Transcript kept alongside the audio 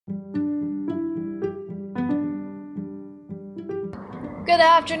Good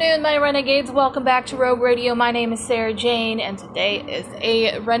afternoon, my renegades. Welcome back to Rogue Radio. My name is Sarah Jane, and today is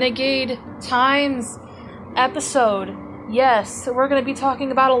a Renegade Times episode. Yes, we're going to be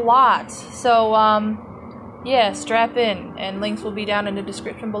talking about a lot. So, yeah, strap in, and links will be down in the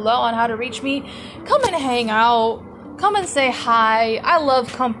description below on how to reach me. Come and hang out. Come and say hi. I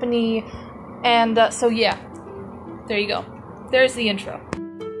love company. And, so yeah. There you go. There's the intro.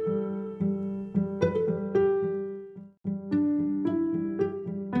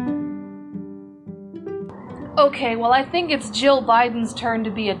 Okay, well, I think it's Jill Biden's turn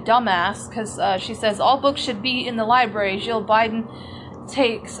to be a dumbass, because she says all books should be in the library. Jill Biden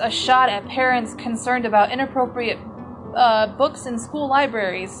takes a shot at parents concerned about inappropriate books in school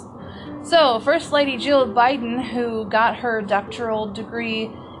libraries. So, First Lady Jill Biden, who got her doctoral degree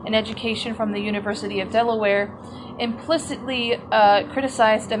in education from the University of Delaware, implicitly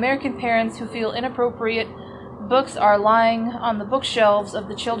criticized American parents who feel inappropriate books are lying on the bookshelves of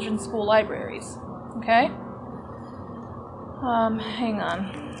the children's school libraries. Okay? Hang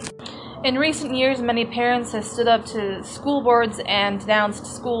on. In recent years, many parents have stood up to school boards and denounced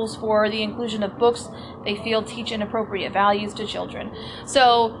schools for the inclusion of books they feel teach inappropriate values to children.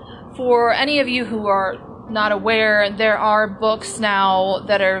 So, for any of you who are not aware, there are books now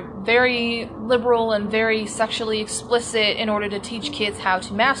that are very liberal and very sexually explicit in order to teach kids how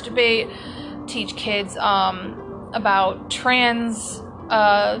to masturbate, teach kids about trans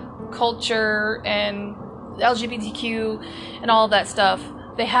culture and LGBTQ and all of that stuff.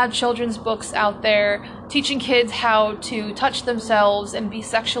 They have children's books out there teaching kids how to touch themselves and be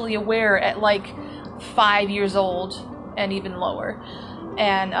sexually aware at like 5 years old and even lower.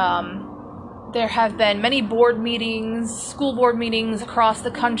 And there have been many board meetings, school board meetings across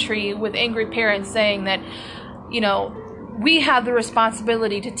the country with angry parents saying that, you know, we have the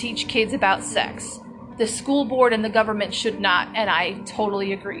responsibility to teach kids about sex. The school board and the government should not, and I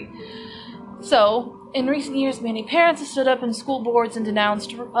totally agree. So, in recent years, many parents have stood up in school boards and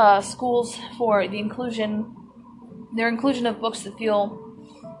denounced schools for their inclusion of books that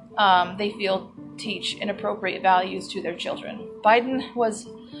they feel teach inappropriate values to their children. Biden was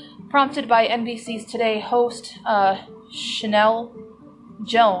prompted by NBC's Today host Chanel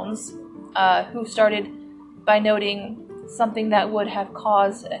Jones, who started by noting something that would have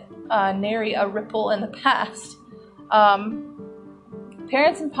caused nary a ripple in the past.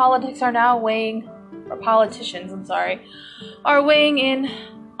 Parents in politics are now politicians are weighing in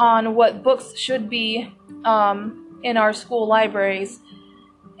on what books should be in our school libraries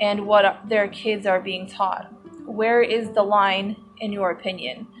and what their kids are being taught. Where is the line, in your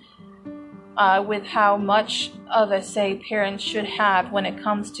opinion, with how much of a say parents should have when it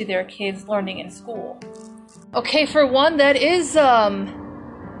comes to their kids learning in school? Okay, for one, that is,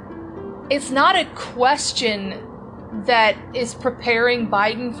 it's not a question that is preparing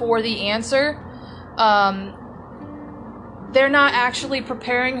Biden for the answer. They're not actually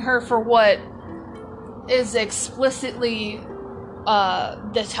preparing her for what is explicitly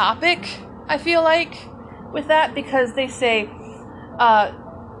the topic, I feel like, with that, because they say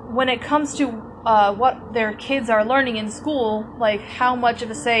when it comes to what their kids are learning in school, like how much of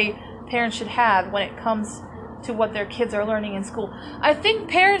a say parents should have when it comes to what their kids are learning in school. I think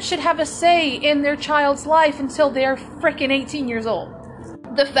parents should have a say in their child's life until they're frickin' 18 years old.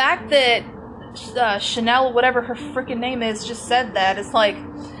 The fact that Chanel, whatever her frickin' name is, just said that, it's like,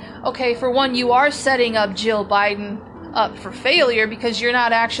 okay, for one, you are setting up Jill Biden up for failure because you're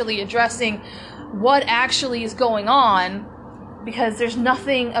not actually addressing what actually is going on, because there's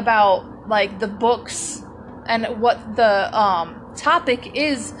nothing about, like, the books and what the topic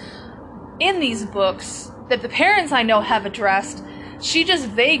is in these books that the parents I know have addressed. She just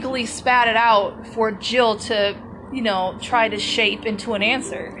vaguely spat it out for Jill to, you know, try to shape into an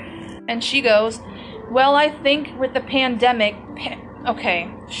answer. And she goes, well, I think with the pandemic... Okay,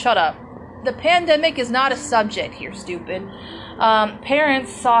 shut up. The pandemic is not a subject here, stupid.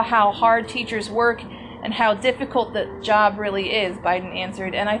 Parents saw how hard teachers work and how difficult the job really is, Biden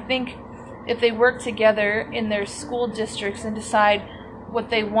answered. And I think if they work together in their school districts and decide what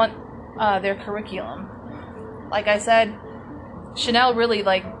they want their curriculum. Like I said, Chanel really,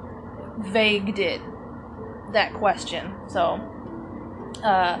 like, vagued it, that question. So,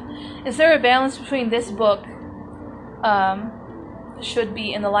 is there a balance between this book should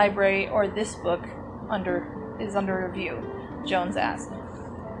be in the library or this book is under review? Jones asked.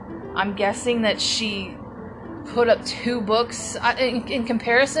 I'm guessing that she put up two books in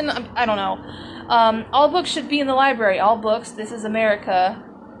comparison. I don't know. All books should be in the library. All books. This is America.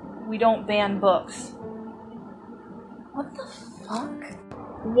 We don't ban books. What the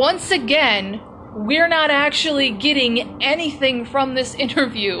fuck? Once again, we're not actually getting anything from this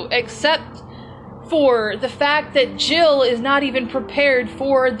interview except for the fact that Jill is not even prepared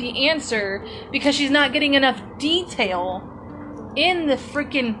for the answer because she's not getting enough detail in the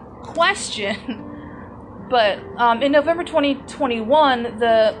freaking question. But in November 2021,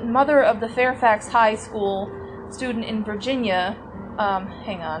 the mother of the Fairfax High School student in Virginia,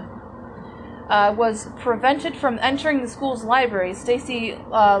 was prevented from entering the school's library. Stacy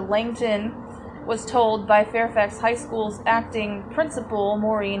Langton was told by Fairfax High School's acting principal,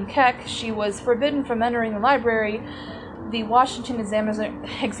 Maureen Keck, she was forbidden from entering the library, the Washington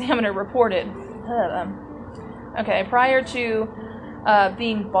Examiner reported. Prior to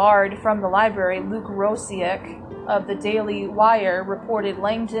being barred from the library, Luke Rosiek of the Daily Wire reported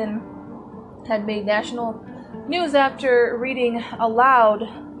Langton had made national news after reading aloud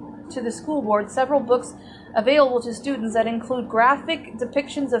to the school board several books available to students that include graphic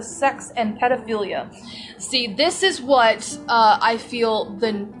depictions of sex and pedophilia. See, this is what I feel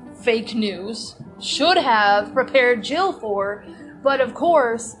the fake news should have prepared Jill for, but of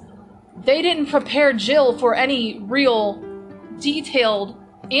course, they didn't prepare Jill for any real detailed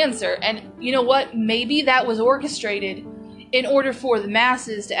answer. And you know what? Maybe that was orchestrated in order for the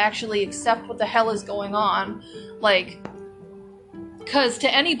masses to actually accept what the hell is going on. Like, because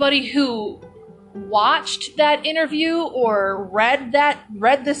to anybody who watched that interview or read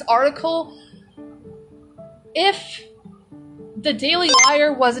this article, if the Daily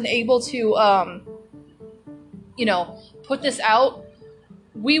Wire wasn't able to put this out,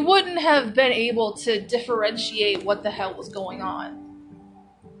 we wouldn't have been able to differentiate what the hell was going on.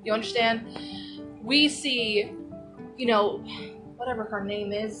 You understand? We see, whatever her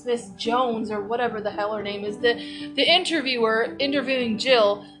name is, Miss Jones or whatever the hell her name is, the interviewer interviewing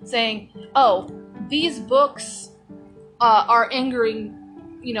Jill saying, oh, these books are angering,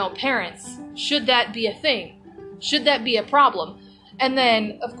 parents. Should that be a thing? Should that be a problem? And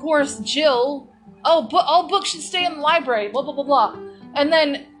then, of course, Jill, all books should stay in the library, blah, blah, blah, blah. And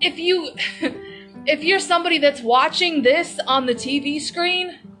then if you're somebody that's watching this on the TV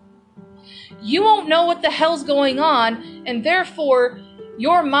screen, you won't know what the hell's going on, and therefore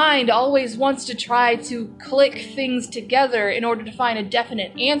your mind always wants to try to click things together in order to find a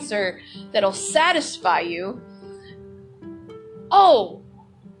definite answer that'll satisfy you. Oh,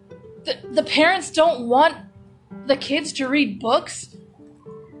 the parents don't want the kids to read books?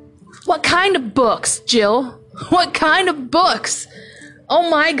 What kind of books, Jill? What kind of books? Oh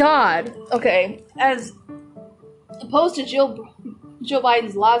my god. Okay, as opposed to Joe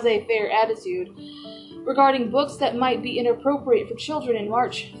Biden's laissez-faire attitude regarding books that might be inappropriate for children, in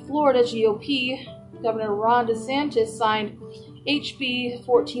March, Florida GOP Governor Ron DeSantis signed HB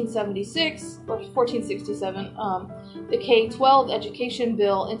 1476 or 1467, the K-12 education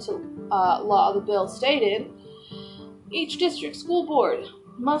bill into law. The bill stated, each district school board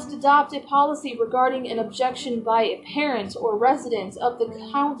must adopt a policy regarding an objection by a parent or resident of the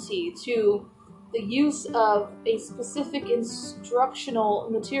county to the use of a specific instructional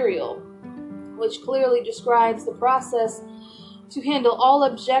material, which clearly describes the process to handle all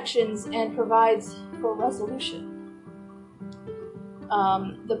objections and provides for resolution.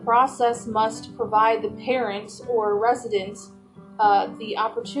 The process must provide the parent or resident the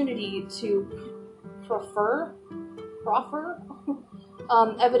opportunity to proffer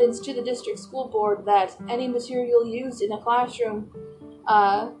evidence to the district school board that any material used in a classroom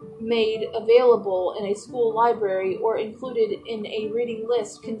made available in a school library or included in a reading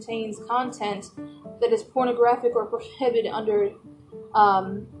list contains content that is pornographic or prohibited under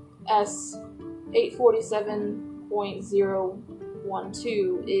S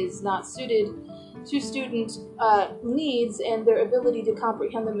 847.012 is not suited to student needs and their ability to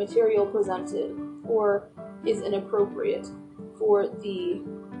comprehend the material presented, or is inappropriate for the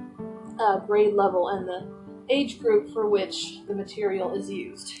grade level and the age group for which the material is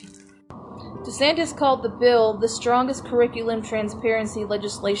used. DeSantis called the bill the strongest curriculum transparency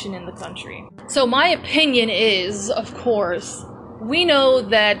legislation in the country. So my opinion is, of course, we know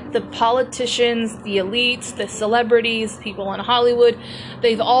that the politicians, the elites, the celebrities, people in Hollywood,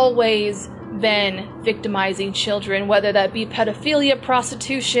 they've always been victimizing children, whether that be pedophilia,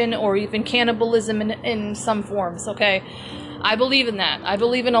 prostitution, or even cannibalism in some forms, okay? I believe in that. I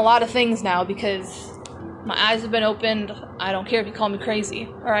believe in a lot of things now because my eyes have been opened. I don't care if you call me crazy,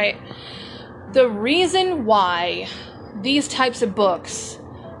 alright? The reason why these types of books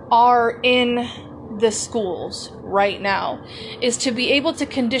are in the schools right now is to be able to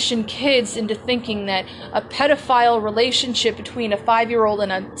condition kids into thinking that a pedophile relationship between a 5-year-old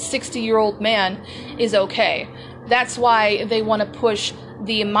and a 60-year-old man is okay. That's why they want to push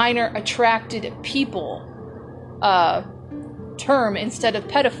the minor attracted people term instead of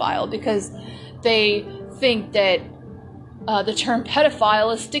pedophile, because they think that the term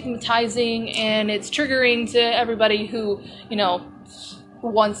pedophile is stigmatizing and it's triggering to everybody who,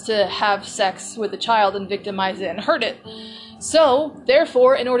 wants to have sex with a child and victimize it and hurt it. So,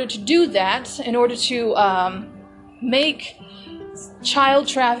 therefore, in order to do that, in order to make child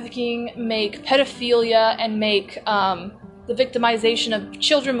trafficking, make pedophilia, and make the victimization of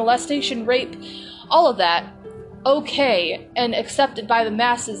children, molestation, rape, all of that okay and accepted by the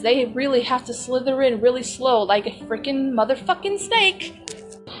masses, they really have to slither in really slow like a freaking motherfucking snake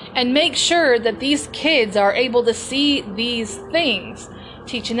and make sure that these kids are able to see these things,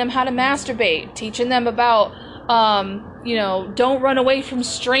 teaching them how to masturbate, teaching them about don't run away from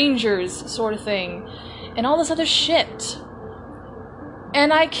strangers sort of thing, and all this other shit.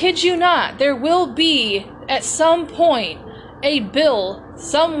 And I kid you not, there will be at some point a bill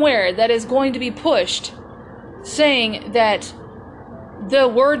somewhere that is going to be pushed saying that the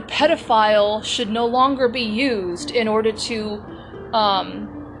word pedophile should no longer be used in order to,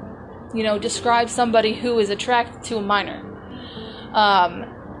 describe somebody who is attracted to a minor.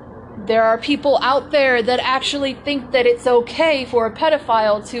 There are people out there that actually think that it's okay for a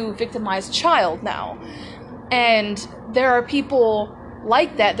pedophile to victimize a child now. And there are people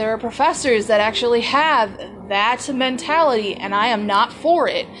like that. There are professors that actually have that mentality, and I am not for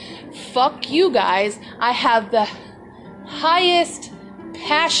it. Fuck you guys. I have the highest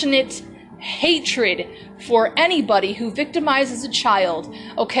passionate hatred for anybody who victimizes a child,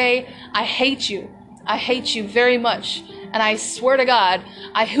 okay? I hate you. I hate you very much. And I swear to God,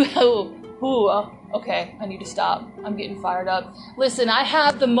 okay, I need to stop. I'm getting fired up. Listen, I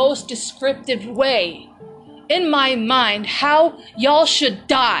have the most descriptive way in my mind how y'all should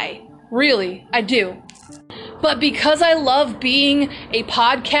die. Really, I do. But because I love being a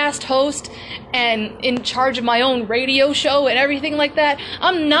podcast host and in charge of my own radio show and everything like that,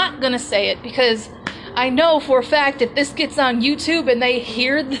 I'm not gonna say it, because I know for a fact if this gets on YouTube and they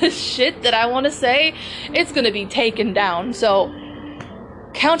hear the shit that I want to say, it's gonna be taken down. So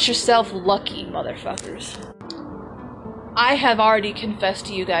count yourself lucky, motherfuckers. I have already confessed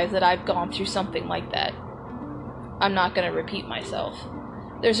to you guys that I've gone through something like that. I'm not gonna repeat myself.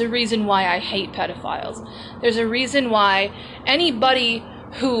 There's a reason why I hate pedophiles. There's a reason why anybody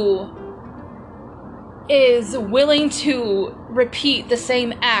who is willing to repeat the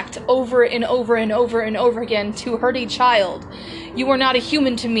same act over and over and over and over again to hurt a child, you are not a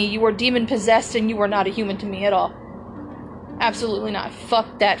human to me. You are demon possessed and you are not a human to me at all. Absolutely not.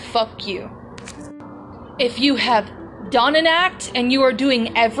 Fuck that. Fuck you. If you have done an act and you are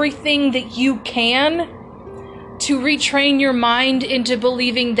doing everything that you can to retrain your mind into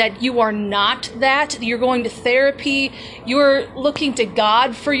believing that you are not that, you're going to therapy, you're looking to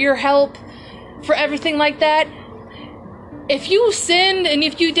God for your help, for everything like that. If you sinned and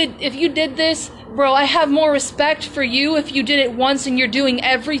if you did this, bro, I have more respect for you if you did it once and you're doing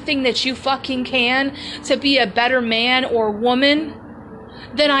everything that you fucking can to be a better man or woman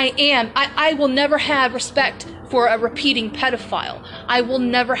than I am. I will never have respect for a repeating pedophile. I will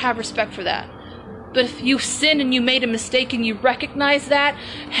never have respect for that. But if you sinned and you made a mistake and you recognize that,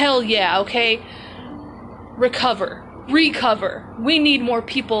 hell yeah, okay? Recover. We need more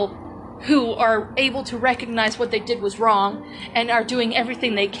people who are able to recognize what they did was wrong and are doing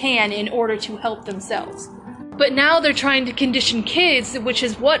everything they can in order to help themselves. But now they're trying to condition kids, which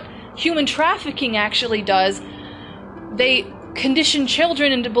is what human trafficking actually does. They condition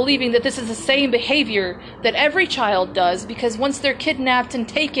children into believing that this is the same behavior that every child does, because once they're kidnapped and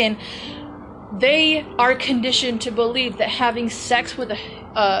taken, they are conditioned to believe that having sex with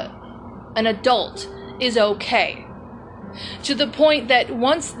an adult is okay. To the point that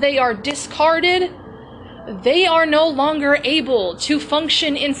once they are discarded, they are no longer able to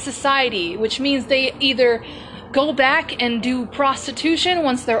function in society, which means they either go back and do prostitution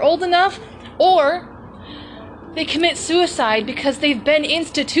once they're old enough, or they commit suicide because they've been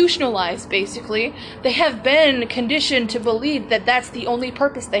institutionalized, basically. They have been conditioned to believe that that's the only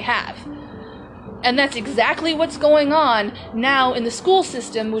purpose they have. And that's exactly what's going on now in the school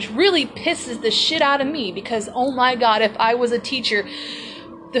system, which really pisses the shit out of me, because, oh my god, if I was a teacher,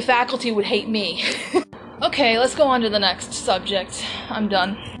 the faculty would hate me. Okay, let's go on to the next subject. I'm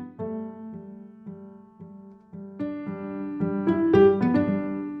done.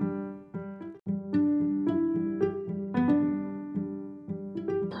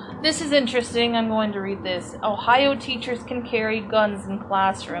 This is interesting. I'm going to read this. Ohio teachers can carry guns in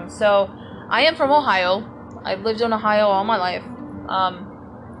classrooms. So, I am from Ohio. I've lived in Ohio all my life.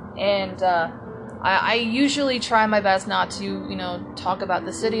 I usually try my best not to, talk about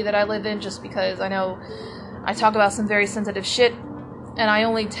the city that I live in, just because I know I talk about some very sensitive shit, and I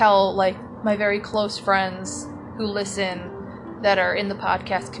only tell, like, my very close friends who listen that are in the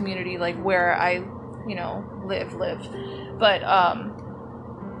podcast community, like, where I, live. But,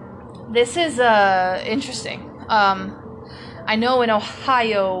 this is, interesting. I know in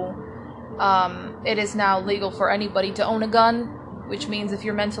Ohio, it is now legal for anybody to own a gun, which means if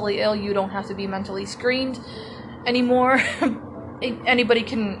you're mentally ill, you don't have to be mentally screened anymore. Anybody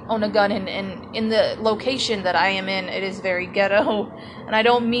can own a gun, and in the location that I am in, it is very ghetto, and I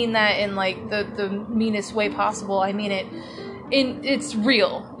don't mean that in, like, the meanest way possible. I mean it it's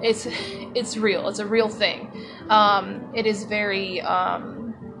real. It's real. It's a real thing. It is very,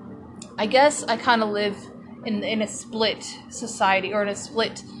 I guess I kind of live in a split society, or in a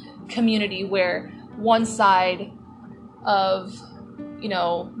split community, where one side of,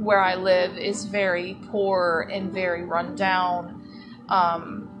 where I live is very poor and very run down,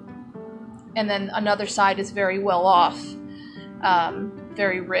 and then another side is very well off,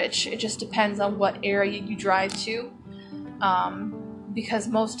 very rich. It just depends on what area you drive to, because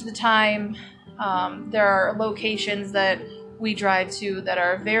most of the time, there are locations that we drive to that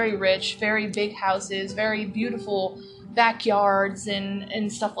are very rich, very big houses, very beautiful backyards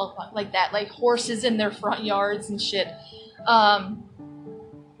and stuff like that, like horses in their front yards and shit.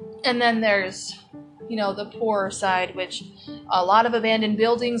 And then there's, the poorer side, which a lot of abandoned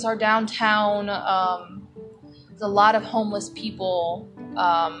buildings are downtown. There's a lot of homeless people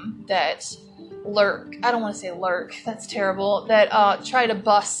that lurk. I don't want to say lurk. That's terrible. That try to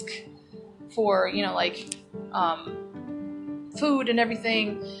busk for, food and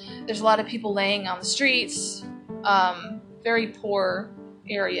everything. There's a lot of people laying on the streets. Very poor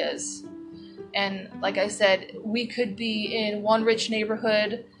areas. And like I said, we could be in one rich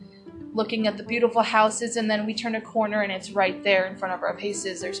neighborhood looking at the beautiful houses, and then we turn a corner and it's right there in front of our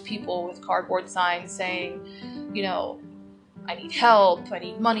faces. There's people with cardboard signs saying, I need help, I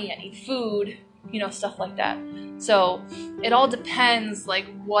need money, I need food, stuff like that. So it all depends, like,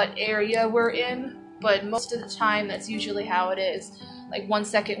 what area we're in, but most of the time that's usually how it is. Like, one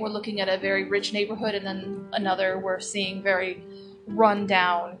second we're looking at a very rich neighborhood, and then another we're seeing very run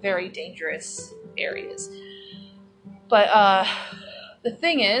down, very dangerous areas. But the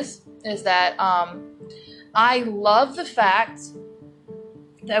thing is that I love the fact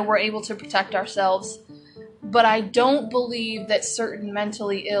that we're able to protect ourselves, but I don't believe that certain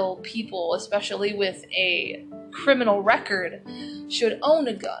mentally ill people, especially with a criminal record, should own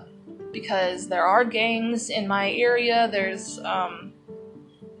a gun, because there are gangs in my area. There's I'm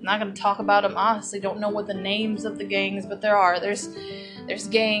not going to talk about them, honestly. Don't know what the names of the gangs, but there's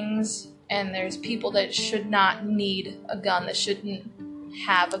gangs, and there's people that should not need a gun, that shouldn't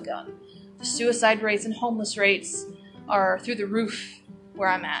have a gun. The suicide rates and homeless rates are through the roof where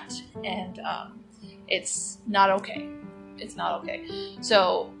I'm at, and it's not okay. It's not okay.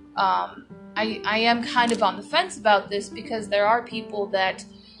 So I am kind of on the fence about this, because there are people that,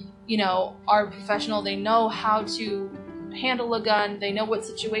 are professional. They know how to handle a gun. They know what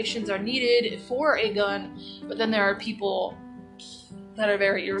situations are needed for a gun. But then there are people that are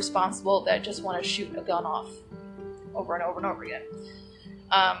very irresponsible that just want to shoot a gun off over and over and over again.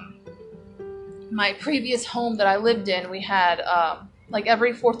 My previous home that I lived in, we had, like,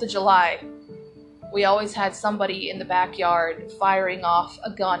 every 4th of July, we always had somebody in the backyard firing off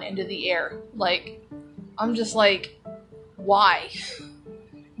a gun into the air. Like, I'm just like, why?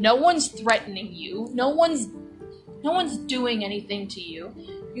 No one's threatening you. No one's doing anything to you.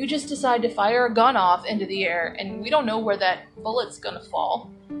 You just decide to fire a gun off into the air, and we don't know where that bullet's gonna fall,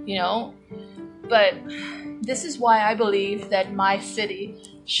 But this is why I believe that my city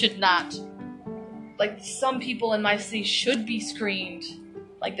should not, like, some people in my city should be screened,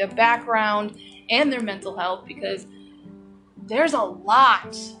 like their background and their mental health, because there's a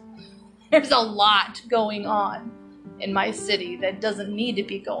lot going on in my city that doesn't need to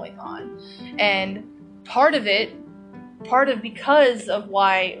be going on. And part of because of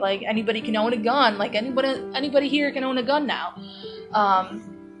why, like, anybody can own a gun, like anybody here can own a gun now.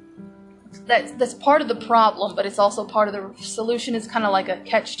 That's part of the problem, but it's also part of the solution. Is kind of like a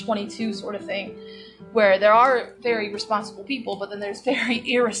catch-22 sort of thing, where there are very responsible people, but then there's very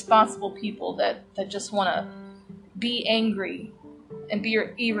irresponsible people that just want to be angry and be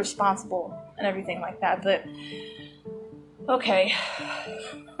irresponsible and everything like that. But okay.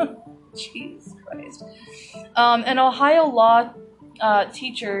 Jesus Christ. In Ohio law,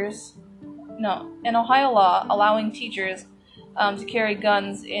 allowing teachers to carry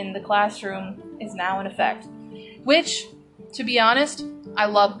guns in the classroom is now in effect. Which, to be honest, I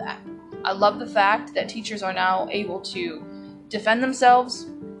love that. I love the fact that teachers are now able to defend themselves.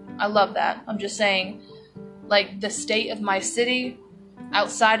 I love that. I'm just saying, like, the state of my city,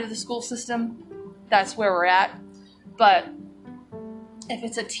 outside of the school system, that's where we're at. But if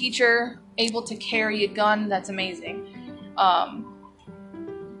it's a teacher able to carry a gun, that's amazing.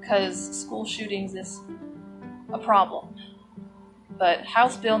 Because school shootings is a problem. But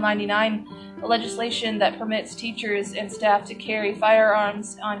House Bill 99, the legislation that permits teachers and staff to carry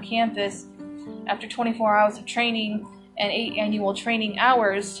firearms on campus after 24 hours of training and 8 annual training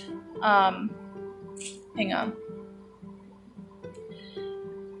hours,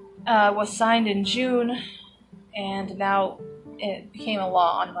 was signed in June, and now it became a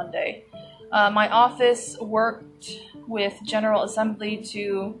law on Monday. My office worked with General Assembly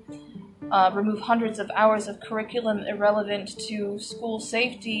to remove hundreds of hours of curriculum irrelevant to school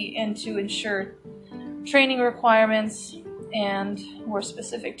safety and to ensure training requirements and were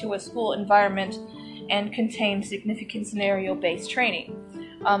specific to a school environment and contained significant scenario-based training.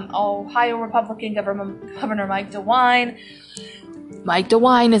 Ohio Republican Governor Mike DeWine. Mike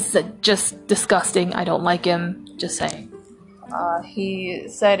DeWine is just disgusting. I don't like him. Just saying. He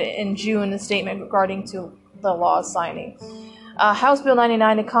said in June a statement regarding to the law signing. House Bill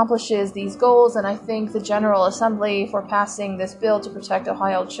 99 accomplishes these goals, and I thank the General Assembly for passing this bill to protect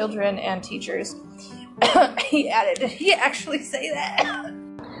Ohio children and teachers. He added, did he actually say that?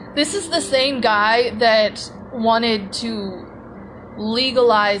 This is the same guy that wanted to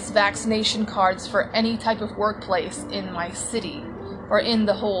legalize vaccination cards for any type of workplace in my city or in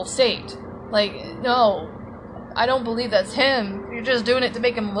the whole state. Like, no, I don't believe that's him. You're just doing it to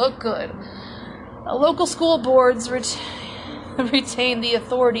make him look good. Local school boards retain the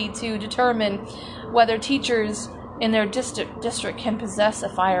authority to determine whether teachers in their district can possess a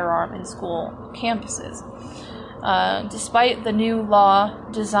firearm in school campuses. Despite the new law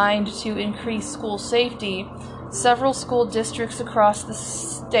designed to increase school safety, several school districts across the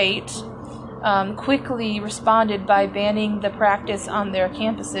state quickly responded by banning the practice on their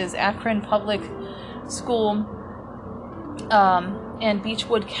campuses. Akron Public School and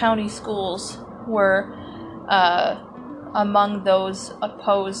Beechwood County Schools were among those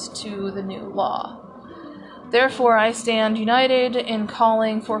opposed to the new law. Therefore, I stand united in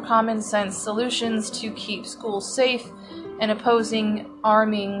calling for common sense solutions to keep schools safe and opposing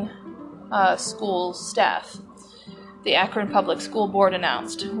arming school staff. The Akron Public School Board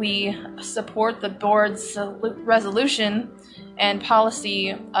announced. We support the board's resolution and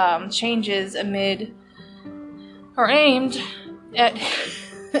policy changes aimed at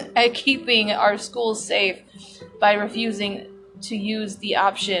at keeping our schools safe by refusing to use the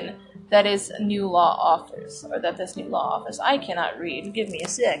option that this new law offers. I cannot read. Give me a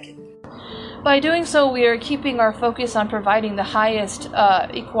second. By doing so, we are keeping our focus on providing the highest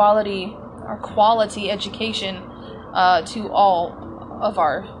quality education to all of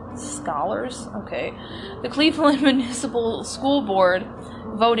our scholars. Okay. The Cleveland Municipal School Board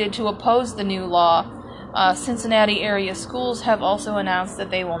voted to oppose the new law. Cincinnati area schools have also announced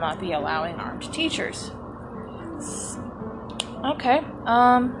that they will not be allowing armed teachers. Okay.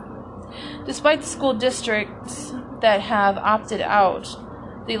 Despite the school districts that have opted out,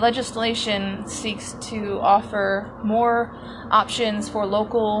 the legislation seeks to offer more options for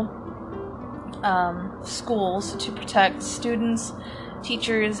local schools to protect students,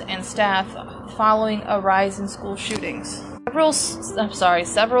 teachers, and staff following a rise in school shootings.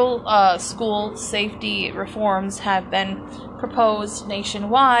 Several school safety reforms have been proposed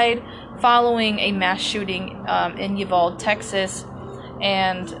nationwide following a mass shooting in Uvalde, Texas,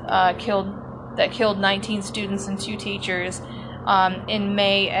 and killed 19 students and 2 teachers in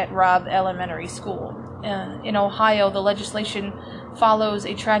May at Robb Elementary School. In Ohio, the legislation follows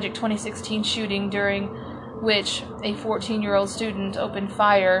a tragic 2016 shooting during which a 14-year-old student opened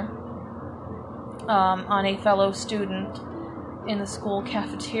fire on a fellow student in the school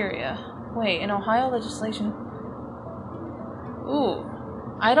cafeteria. Wait, in Ohio legislation? Ooh,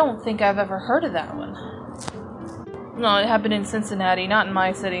 I don't think I've ever heard of that one. No, it happened in Cincinnati, not in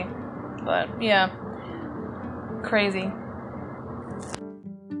my city. But, yeah. Crazy.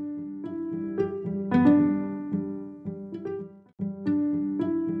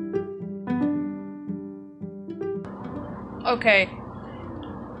 Okay.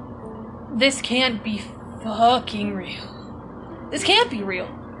 This can't be fucking real. This can't be real.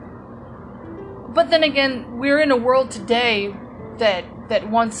 But then again, we're in a world today that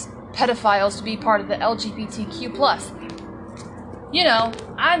wants pedophiles to be part of the LGBTQ+. You know,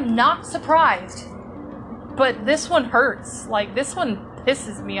 I'm not surprised. But this one hurts. Like, this one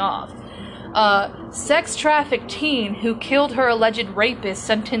pisses me off. Sex trafficked teen who killed her alleged rapist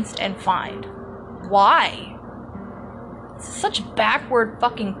sentenced and fined. Why? It's such backward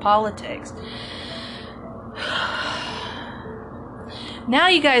fucking politics. Now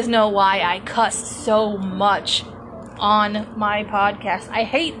you guys know why I cuss so much on my podcast. I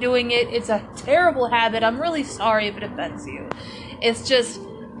hate doing it. It's a terrible habit. I'm really sorry if it offends you. It's just,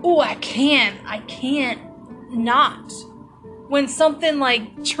 I can't not. When something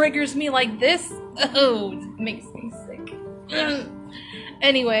like triggers me like this, it makes me sick.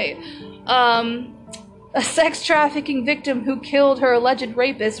 Anyway, a sex trafficking victim who killed her alleged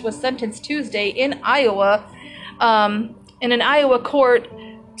rapist was sentenced Tuesday in Iowa, in an Iowa court,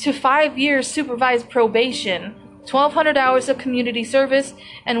 to 5 years supervised probation, 1,200 hours of community service,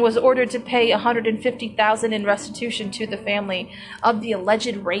 and was ordered to pay $150,000 in restitution to the family of the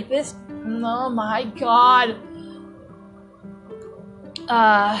alleged rapist. Oh my God.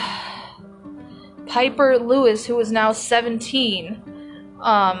 Piper Lewis, who is now 17,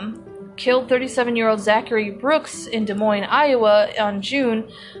 killed 37-year-old Zachary Brooks in Des Moines, Iowa on June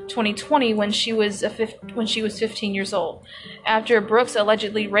 2020 when she was 15 years old. After Brooks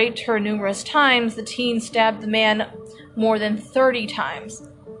allegedly raped her numerous times, the teen stabbed the man more than 30 times,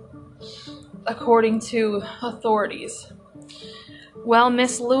 according to authorities. Well,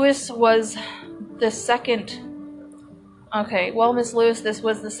 Miss Lewis, this was the second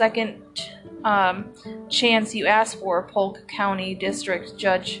chance you asked for, Polk County District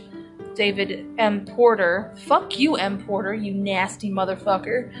Judge David M. Porter, fuck you, M. Porter, you nasty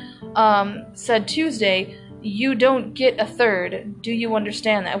motherfucker, said Tuesday, "You don't get a third. Do you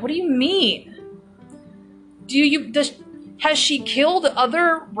understand that?" What do you mean? Has she killed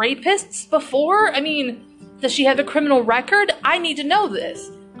other rapists before? I mean, does she have a criminal record? I need to know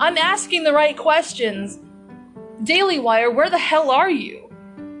this. I'm asking the right questions. Daily Wire, where the hell are you?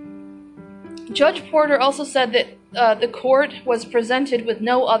 Judge Porter also said that the court was presented with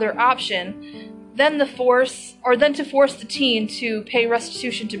no other option than to force the teen to pay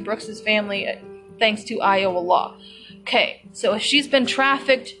restitution to Brooks's family, thanks to Iowa law. Okay, so if she's been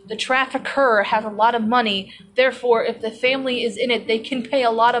trafficked, the trafficker has a lot of money. Therefore, if the family is in it, they can pay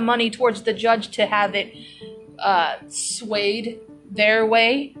a lot of money towards the judge to have it swayed their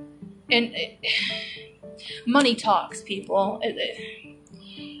way. And money talks, people.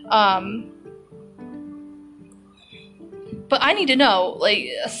 But I need to know, like,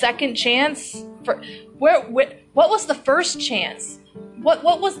 a second chance for what was the first chance?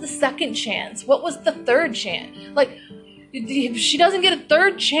 What was the second chance? What was the third chance? Like, she doesn't get a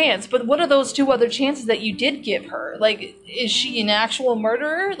third chance, but what are those two other chances that you did give her? Like, is she an actual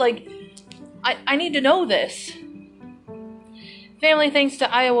murderer? Like, I need to know this. Family thanks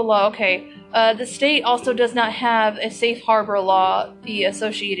to Iowa law. Okay. The state also does not have a safe harbor law, the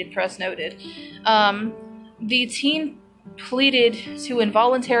Associated Press noted. The teen pleaded to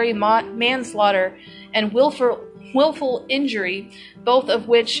involuntary manslaughter and willful injury, both of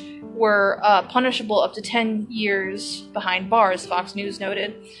which were punishable up to 10 years behind bars, Fox News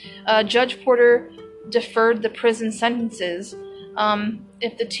noted. Judge Porter deferred the prison sentences.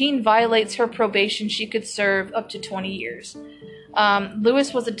 If the teen violates her probation, she could serve up to 20 years.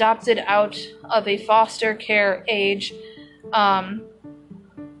 Lewis was adopted out of a foster care age,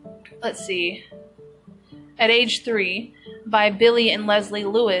 at age 3, by Billy and Leslie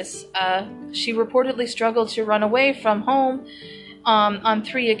Lewis. She reportedly struggled to run away from home on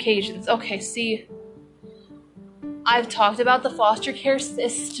 3 occasions. Okay, see, I've talked about the foster care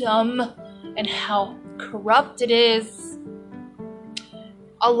system and how corrupt it is.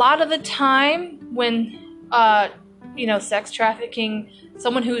 A lot of the time when, sex trafficking,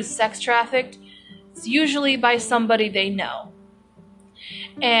 someone who is sex trafficked, it's usually by somebody they know.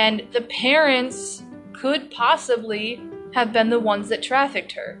 And the parents could possibly have been the ones that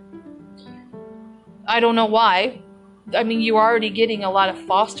trafficked her. I don't know why. I mean, you're already getting a lot of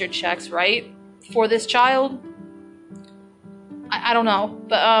foster checks, right? For this child? I don't know.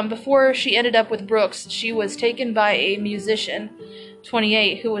 But before she ended up with Brooks, she was taken by a musician,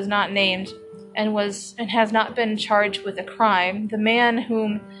 28, who was not named, and has not been charged with a crime. The man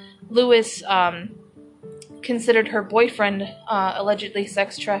whom Lewis considered her boyfriend, allegedly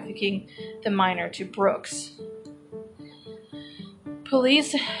sex trafficking the minor to Brooks.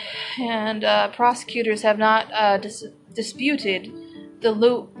 Police and prosecutors have not disputed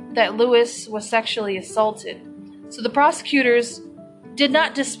that Lewis was sexually assaulted. So the prosecutors did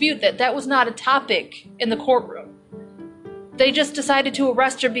not dispute that. That was not a topic in the courtroom. They just decided to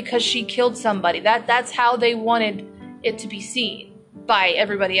arrest her because she killed somebody. That's how they wanted it to be seen by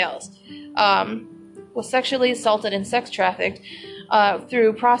everybody else. Was sexually assaulted and sex trafficked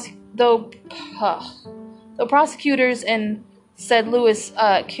through though prosecutors and said Lewis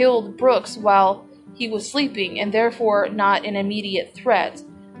killed Brooks while he was sleeping and therefore not an immediate threat,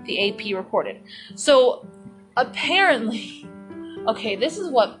 the AP reported. So apparently, okay,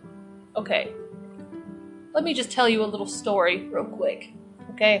 let me just tell you a little story real quick,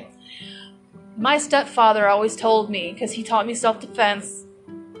 okay? My stepfather always told me, because he taught me self-defense,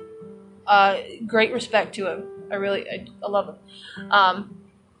 great respect to him, I love him.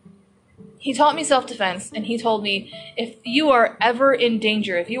 He taught me self-defense, and he told me, if you are ever in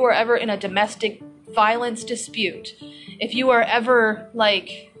danger, if you are ever in a domestic violence dispute, if you are ever,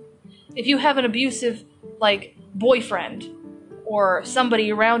 if you have an abusive, boyfriend, or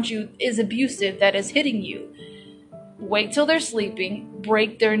somebody around you is abusive that is hitting you, wait till they're sleeping,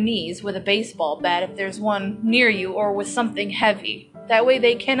 break their knees with a baseball bat if there's one near you, or with something heavy. That way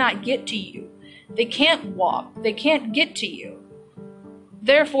they cannot get to you. They can't walk. They can't get to you.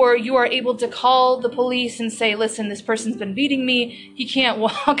 Therefore, you are able to call the police and say, listen, this person's been beating me. He can't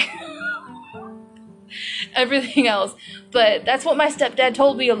walk. Everything else. But that's what my stepdad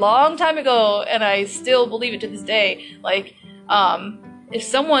told me a long time ago, and I still believe it to this day. If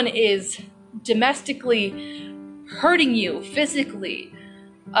someone is domestically hurting you physically,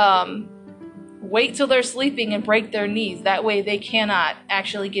 wait till they're sleeping and break their knees. That way they cannot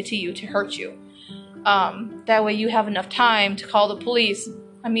actually get to you to hurt you. That way you have enough time to call the police.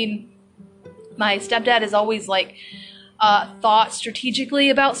 I mean, my stepdad has always thought strategically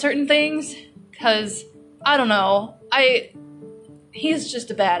about certain things, because I don't know, he's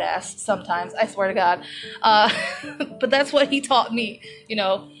just a badass sometimes, I swear to God. But that's what he taught me,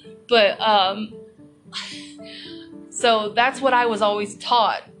 But, so that's what I was always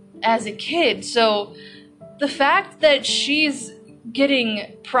taught as a kid. So the fact that she's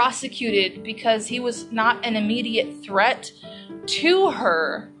getting prosecuted because he was not an immediate threat to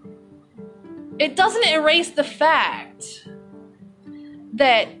her, it doesn't erase the fact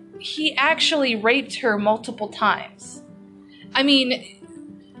that he actually raped her multiple times. I mean,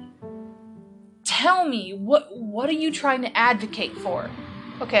 tell me, what are you trying to advocate for?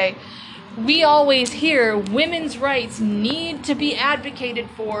 Okay, we always hear women's rights need to be advocated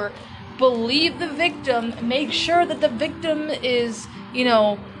for. Believe the victim, make sure that the victim is,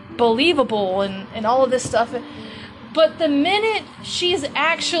 believable and all of this stuff. But the minute she's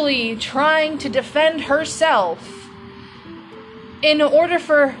actually trying to defend herself, in order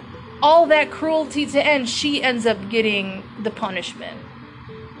for all that cruelty to end, she ends up getting the punishment.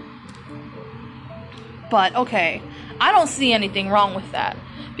 But, okay, I don't see anything wrong with that.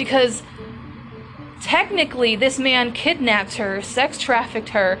 Because technically, this man kidnapped her, sex trafficked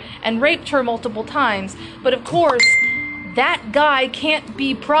her, and raped her multiple times. But of course, that guy can't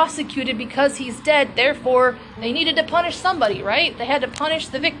be prosecuted because he's dead. Therefore, they needed to punish somebody, right? They had to punish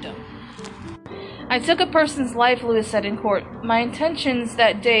the victim. I took a person's life, Lewis said in court. My intentions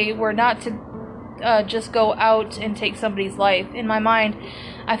that day were not to just go out and take somebody's life. In my mind,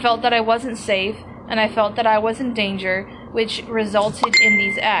 I felt that I wasn't safe, and I felt that I was in danger, which resulted in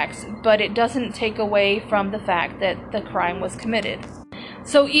these acts, but it doesn't take away from the fact that the crime was committed.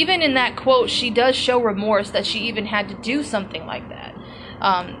 So even in that quote, she does show remorse that she even had to do something like that.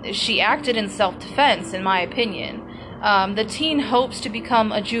 She acted in self-defense, in my opinion. The teen hopes to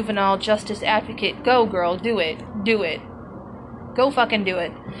become a juvenile justice advocate. Go, girl, do it. Do it. Go fucking do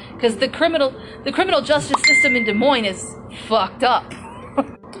it. Because the criminal justice system in Des Moines is fucked up.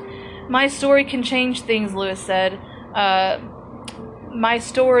 My story can change things, Lewis said. My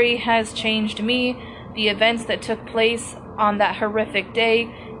story has changed me. The events that took place on that horrific day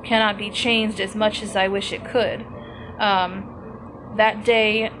cannot be changed as much as I wish it could. That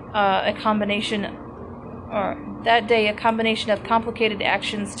day, a combination of complicated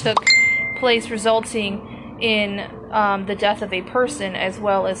actions took place, resulting in the death of a person as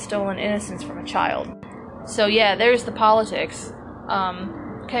well as stolen innocence from a child. So yeah, there's the politics.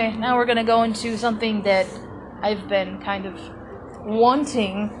 Okay, now we're gonna go into something that I've been kind of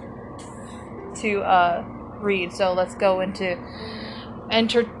wanting to read. So let's go into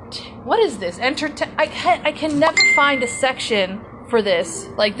what is this? I can never find a section for this,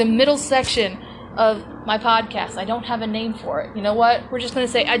 like the middle section of my podcast. I don't have a name for it. You know what? We're just gonna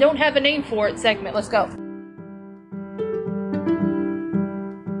say I don't have a name for it segment. Let's go.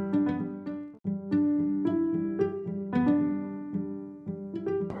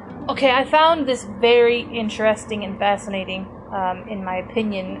 Okay, I found this very interesting and fascinating, in my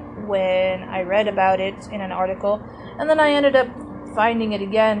opinion, when I read about it in an article, and then I ended up finding it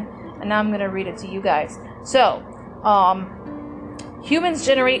again, and now I'm going to read it to you guys. So, humans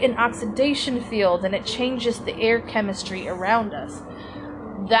generate an oxidation field, and it changes the air chemistry around us.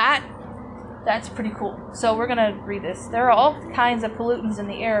 That's pretty cool. So we're gonna read this. There are all kinds of pollutants in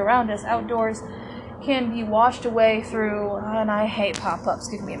the air around us. Outdoors can be washed away through, and I hate pop-ups,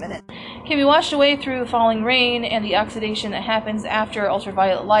 give me a minute, can be washed away through falling rain and the oxidation that happens after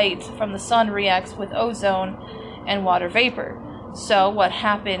ultraviolet light from the sun reacts with ozone and water vapor. So what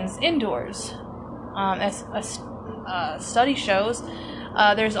happens indoors? As a study shows,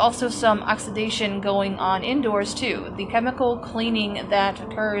 there's also some oxidation going on indoors too. The chemical cleaning that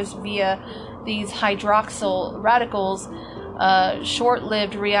occurs via these hydroxyl radicals,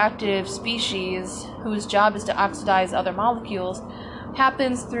 short-lived reactive species whose job is to oxidize other molecules,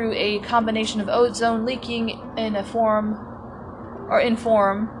 happens through a combination of ozone leaking in from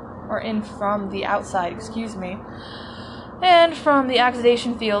the outside, and from the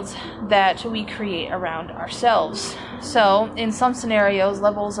oxidation fields that we create around ourselves. So, in some scenarios,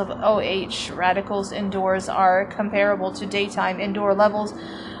 levels of OH radicals indoors are comparable to daytime indoor levels.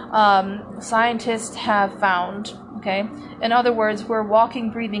 Scientists have found, okay? In other words, we're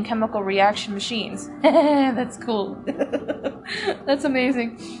walking, breathing chemical reaction machines. That's cool. That's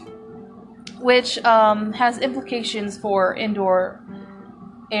amazing. Which has implications for indoor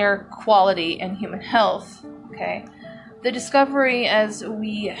air quality and human health, okay? The discovery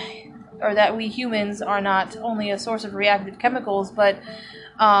that we humans are not only a source of reactive chemicals, but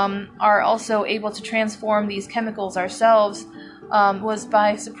are also able to transform these chemicals ourselves, was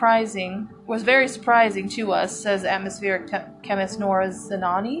very surprising to us, says atmospheric chemist Nora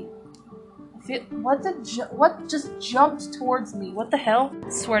Zenani. What just jumped towards me? What the hell? I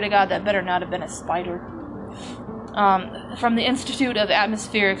swear to God, that better not have been a spider. From the Institute of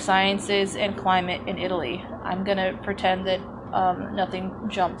Atmospheric Sciences and Climate in Italy. I'm gonna pretend that nothing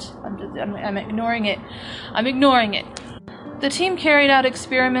jumped. I'm ignoring it. The team carried out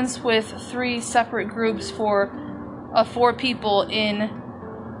experiments with 3 separate groups of 4 people in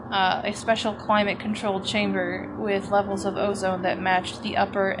a special climate-controlled chamber with levels of ozone that matched the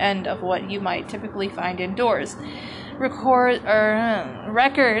upper end of what you might typically find indoors. Records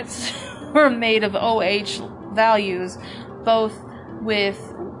were made of OH values, both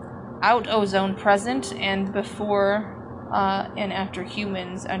without ozone present and before and after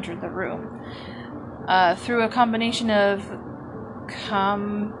humans entered the room. Through a combination of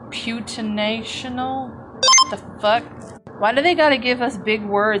computational... What the fuck? Why do they gotta give us big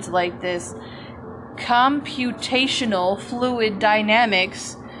words like this? Computational fluid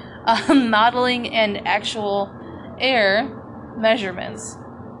dynamics, modeling, and actual air measurements.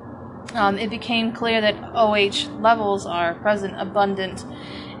 It became clear that OH levels are present, abundant,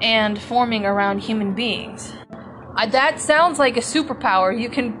 and forming around human beings. That sounds like a superpower. You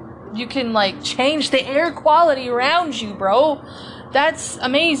can like change the air quality around you, bro. That's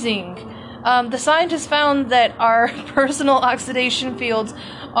amazing. The scientists found that our personal oxidation fields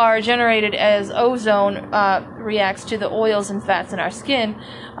are generated as ozone reacts to the oils and fats in our skin,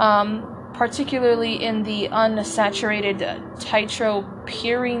 particularly in the unsaturated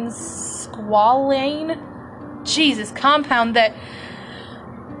titropyrin squalane, compound that,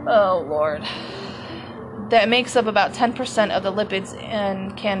 oh lord, that makes up about 10% of the lipids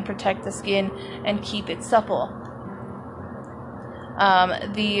and can protect the skin and keep it supple.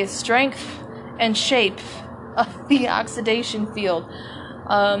 The strength and shape of the oxidation field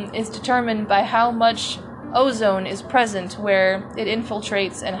is determined by how much ozone is present where it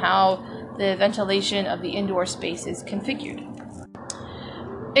infiltrates and how the ventilation of the indoor space is configured.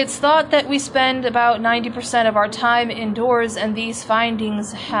 It's thought that we spend about 90% of our time indoors, and these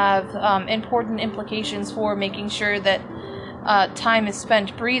findings have important implications for making sure that time is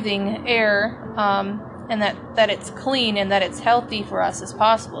spent breathing air and that it's clean and that it's healthy for us as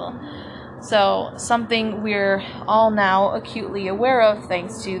possible. So, something we're all now acutely aware of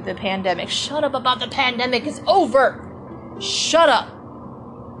thanks to the pandemic. Shut up about the pandemic, it's over! Shut up!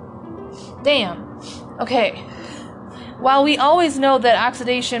 Damn. Okay. While we always know that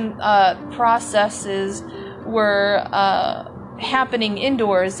oxidation processes were happening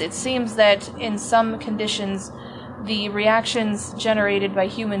indoors, it seems that in some conditions the reactions generated by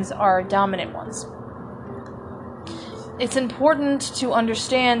humans are dominant ones. It's important to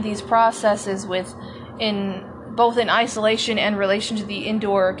understand these processes both in isolation and relation to the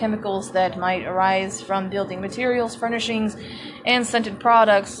indoor chemicals that might arise from building materials, furnishings, and scented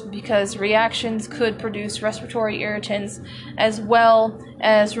products, because reactions could produce respiratory irritants as well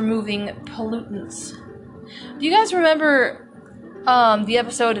as removing pollutants. Do you guys remember the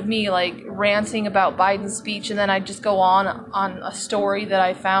episode of me like ranting about Biden's speech, and then I'd just go on a story that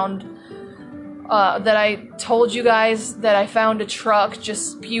I found, that I told you guys that I found a truck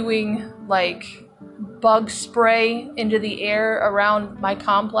just spewing like bug spray into the air around my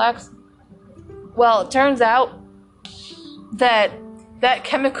complex. Well, it turns out that that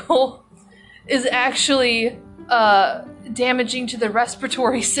chemical is actually damaging to the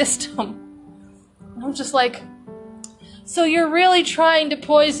respiratory system. I'm just like, so you're really trying to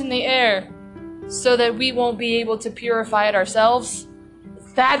poison the air so that we won't be able to purify it ourselves?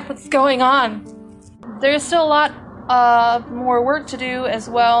 Is that what's going on? There's still a lot more work to do as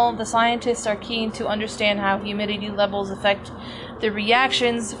well. The scientists are keen to understand how humidity levels affect the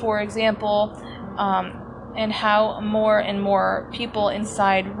reactions, for example, and how more and more people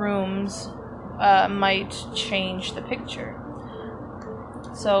inside rooms might change the picture.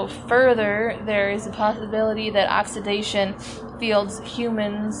 So further, there is a possibility that oxidation fields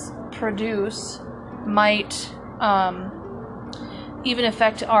humans produce might even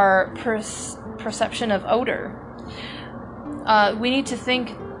affect our perception of odor. We need to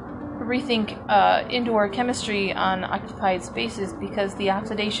rethink indoor chemistry on occupied spaces, because the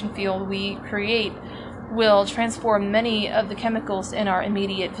oxidation field we create will transform many of the chemicals in our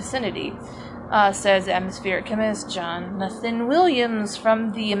immediate vicinity, says atmospheric chemist Jonathan Williams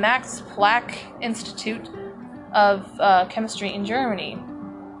from the Max Planck Institute of Chemistry in Germany.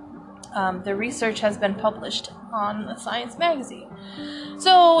 The research has been published on Science magazine.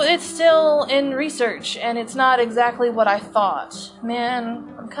 So it's still in research, and it's not exactly what I thought.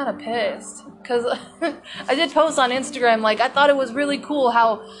 Man, I'm kind of pissed. Because I did post on Instagram, like, I thought it was really cool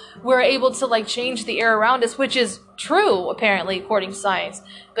how we're able to, like, change the air around us, which is true, apparently, according to science.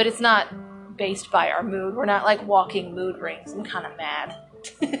 But it's not based by our mood. We're not, like, walking mood rings. I'm kind of mad.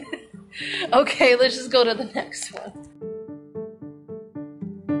 Okay, let's just go to the next one.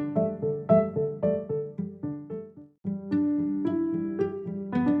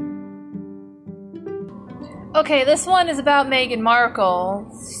 Okay, this one is about Meghan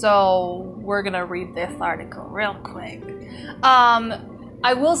Markle, so we're gonna read this article real quick.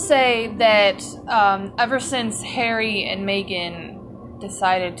 I will say that ever since Harry and Meghan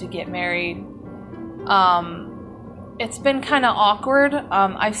decided to get married, it's been kind of awkward.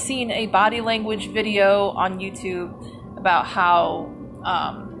 I've seen a body language video on YouTube about how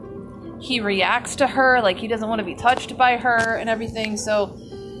he reacts to her, like he doesn't want to be touched by her and everything, so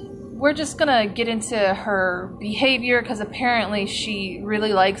we're just gonna get into her behavior, because apparently she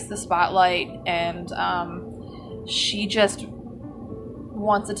really likes the spotlight, and she just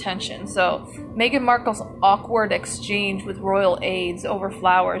wants attention. So Meghan Markle's awkward exchange with royal aides over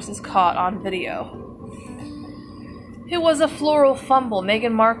flowers is caught on video. It was a floral fumble.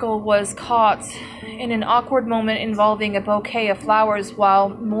 Meghan Markle was caught in an awkward moment involving a bouquet of flowers while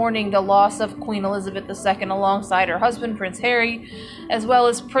mourning the loss of Queen Elizabeth II alongside her husband, Prince Harry, as well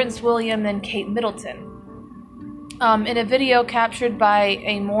as Prince William and Kate Middleton. In a video captured by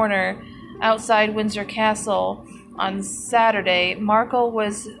a mourner outside Windsor Castle on Saturday, Markle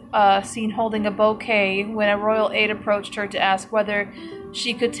was seen holding a bouquet when a royal aide approached her to ask whether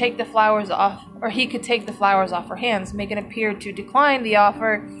she could take the flowers off, or he could take the flowers off her hands. Meghan appeared to decline the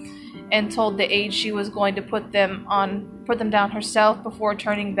offer and told the aide she was going to put them down herself before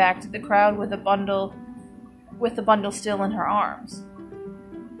turning back to the crowd with the bundle still in her arms.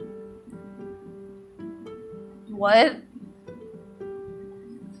 What?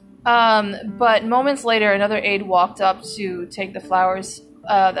 But moments later, another aide walked up to take the flowers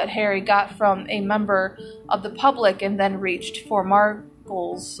that Harry got from a member of the public, and then reached for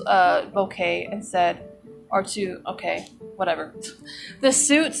Markle's bouquet and said, whatever. The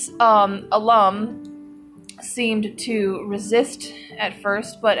Suits alum seemed to resist at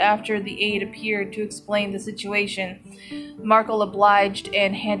first, but after the aide appeared to explain the situation, Markle obliged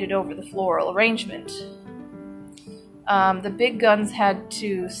and handed over the floral arrangement. The big guns had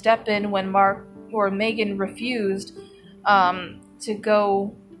to step in when Meghan refused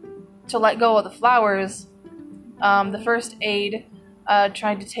to let go of the flowers. The first aide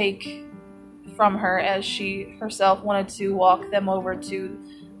tried to take from her, as she herself wanted to walk them over to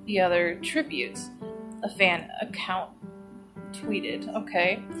the other tributes, a fan account tweeted.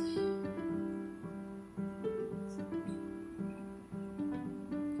 Okay.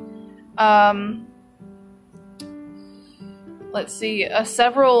 Let's see.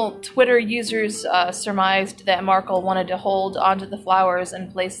 Several Twitter users surmised that Markle wanted to hold onto the flowers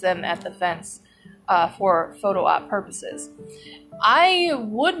and place them at the fence for photo op purposes. I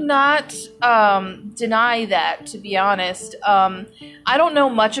would not deny that, to be honest. I don't know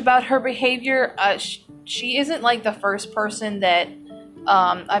much about her behavior. She isn't like the first person that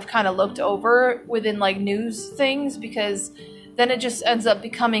I've kind of looked over within like news things, because then it just ends up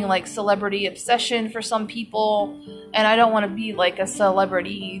becoming like celebrity obsession for some people, and I don't want to be like a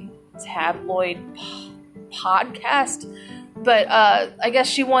celebrity tabloid podcast. But I guess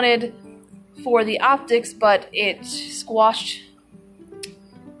she wanted for the optics, but it squashed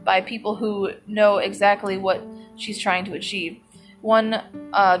by people who know exactly what she's trying to achieve. One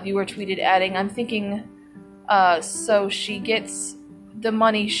viewer tweeted, adding, "I'm thinking, so she gets the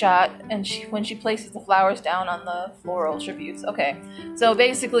money shot, and when she places the flowers down on the floral tributes." Okay, so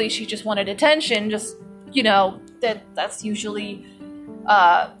basically she just wanted attention. Just, that's usually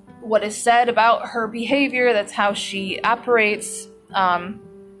what is said about her behavior. That's how she operates.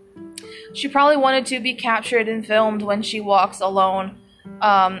 She probably wanted to be captured and filmed when she walks alone,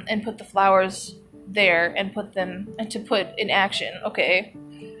 and put the flowers there and put in action. Okay.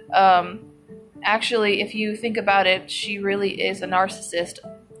 Actually, if you think about it, she really is a narcissist,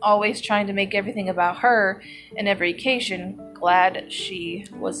 always trying to make everything about her in every occasion. Glad she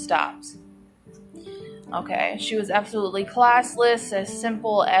was stopped. Okay, she was absolutely classless, as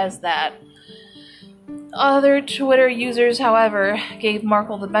simple as that. Other Twitter users, however, gave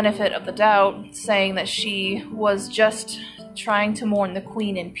Markle the benefit of the doubt, saying that she was just trying to mourn the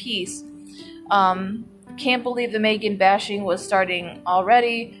Queen in peace. Can't believe the Meghan bashing was starting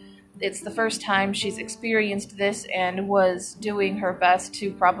already. It's the first time she's experienced this, and was doing her best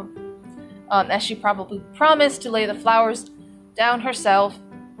to as she probably promised, to lay the flowers down herself,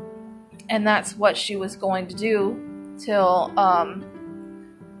 and that's what she was going to do till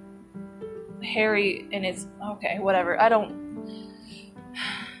Harry and his whatever.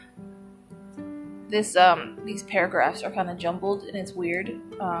 These paragraphs are kind of jumbled and it's weird.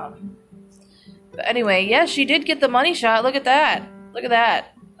 But anyway, yeah, she did get the money shot. Look at that.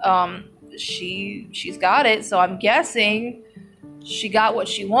 She's got it, so I'm guessing she got what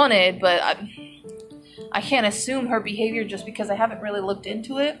she wanted, but I can't assume her behavior just because I haven't really looked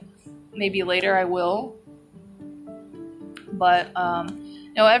into it. Maybe later I will. But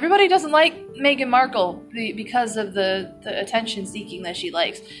everybody doesn't like Meghan Markle because of the attention seeking that she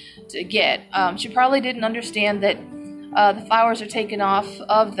likes to get. She probably didn't understand that the flowers are taken off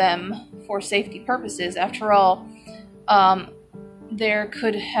of them for safety purposes. After all, there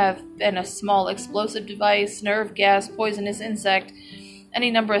could have been a small explosive device, nerve gas, poisonous insect,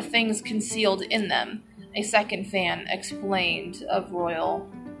 any number of things concealed in them. A second fan explained of royal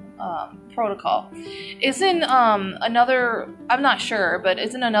protocol. Isn't another, I'm not sure, but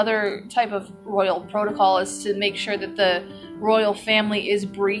isn't another type of royal protocol is to make sure that the royal family is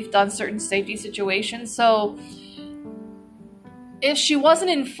briefed on certain safety situations? So if she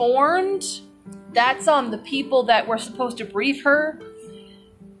wasn't informed, that's on the people that were supposed to brief her.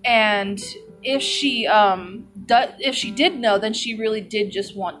 And if she did know, then she really did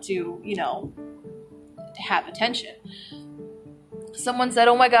just want to, to have attention. Someone said,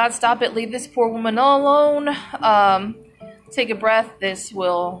 "Oh my God, stop it. Leave this poor woman alone. Take a breath. This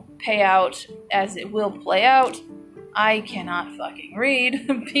will pay out as it will play out." I cannot fucking read.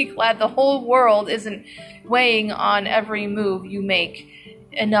 Be glad the whole world isn't weighing on every move you make.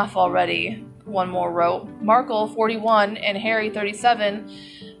 Enough already. One more wrote. Markle, 41, and Harry, 37,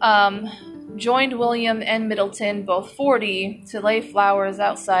 joined William and Middleton, both 40, to lay flowers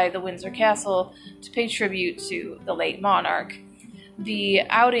outside the Windsor Castle to pay tribute to the late monarch. The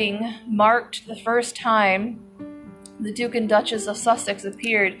outing marked the first time the Duke and Duchess of Sussex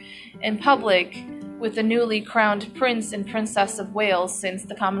appeared in public with the newly crowned Prince and Princess of Wales since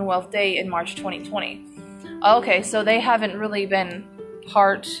the Commonwealth Day in March 2020. Okay, so they haven't really been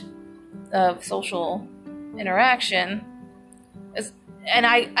part of social interaction. And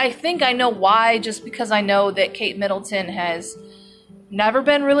I think I know why, just because I know that Kate Middleton has never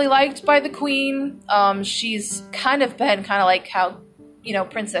been really liked by the Queen. She's kind of been like how,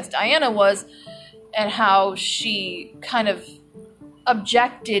 Princess Diana was, and how she kind of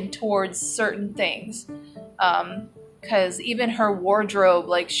objected towards certain things. Because even her wardrobe,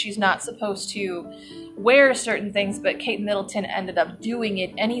 she's not supposed to wear certain things, but Kate Middleton ended up doing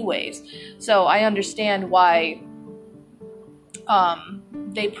it anyways. So I understand why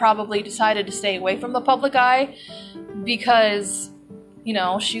they probably decided to stay away from the public eye, because,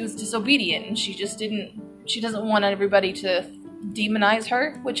 she was disobedient, and she doesn't want everybody to demonize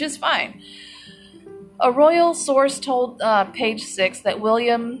her, which is fine. A royal source told Page 6 that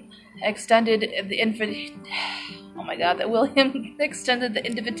William extended the invitation. Why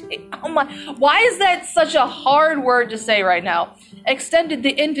is that such a hard word to say right now? Extended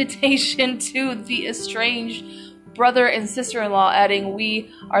the invitation to the estranged brother and sister-in-law, adding, "We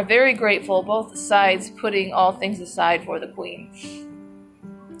are very grateful, both sides putting all things aside for the Queen."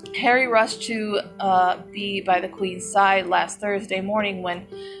 Harry rushed to be by the Queen's side last Thursday morning when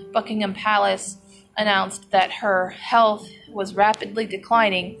Buckingham Palace announced that her health was rapidly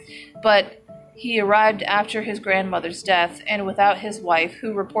declining, but he arrived after his grandmother's death and without his wife,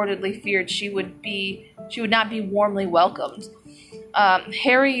 who reportedly feared she would not be warmly welcomed.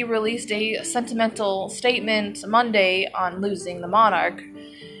 Harry released a sentimental statement Monday on losing the monarch.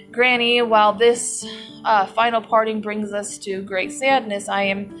 Granny, while this final parting brings us to great sadness, I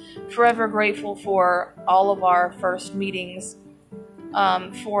am forever grateful for all of our first meetings,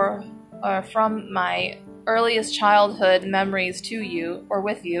 from my earliest childhood memories to you, or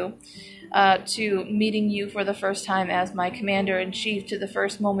with you, to meeting you for the first time as my commander-in-chief, to the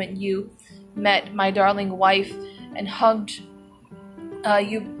first moment you met my darling wife and hugged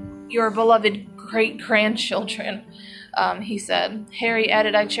your beloved great-grandchildren. He said. Harry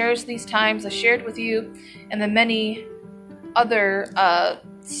added, I cherish these times I shared with you and the many other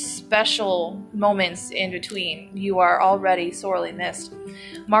special moments in between. You are already sorely missed.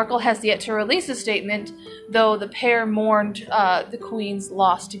 Markle has yet to release a statement, though the pair mourned the Queen's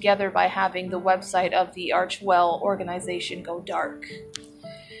loss together by having the website of the Archewell organization go dark.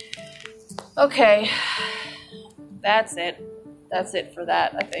 Okay, that's it. That's it for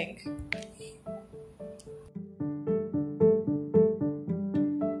that, I think.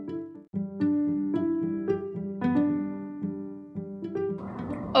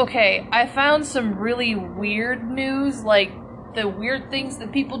 Okay, I found some really weird news, like the weird things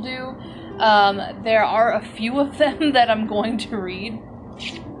that people do. There are a few of them that I'm going to read,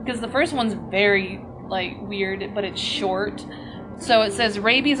 because the first one's very, weird, but it's short. So it says,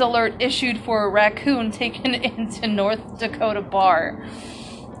 rabies alert issued for a raccoon taken into North Dakota bar.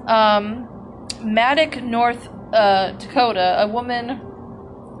 Matic, North Dakota, a woman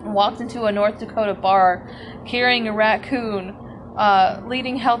walked into a North Dakota bar carrying a raccoon,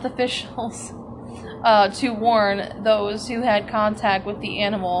 leading health officials to warn those who had contact with the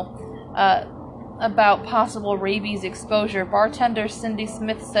animal about possible rabies exposure. Bartender Cindy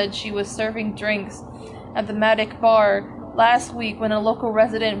Smith said she was serving drinks at the Matic bar last week when a local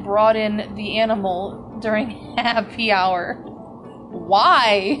resident brought in the animal during happy hour.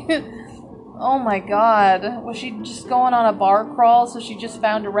 Why? Oh my god. Was she just going on a bar crawl, so she just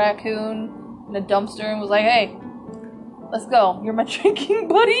found a raccoon in a dumpster and was like, hey, let's go. You're my drinking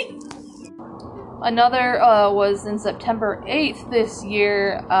buddy? Another was in September 8th this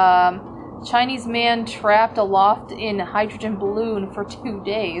year. Chinese man trapped aloft in hydrogen balloon for 2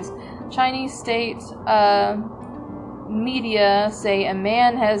 days. Chinese state media say a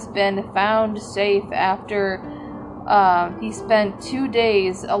man has been found safe after he spent 2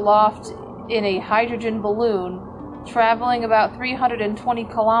 days aloft in a hydrogen balloon, traveling about 320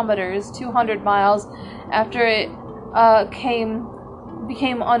 kilometers, 200 miles, after it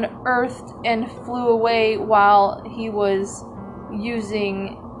became unearthed and flew away while he was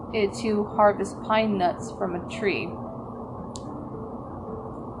using it to harvest pine nuts from a tree.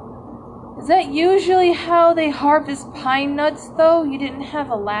 Is that usually how they harvest pine nuts, though? You didn't have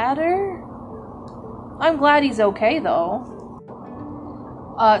a ladder? I'm glad he's okay, though.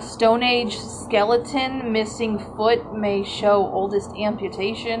 Stone Age skeleton, missing foot, may show oldest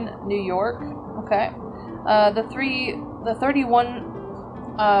amputation, New York. Okay. The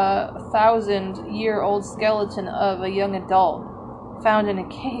 31,000-year-old skeleton of a young adult found in a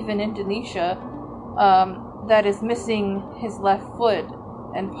cave in Indonesia that is missing his left foot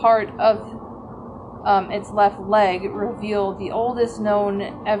and part of its left leg revealed the oldest known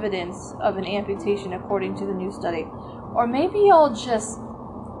evidence of an amputation according to the new study. Or maybe y'all just,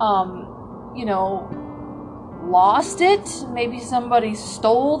 lost it? Maybe somebody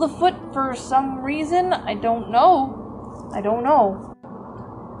stole the foot for some reason? I don't know.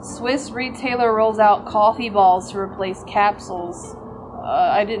 Swiss retailer rolls out coffee balls to replace capsules.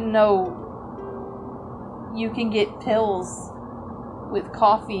 I didn't know you can get pills with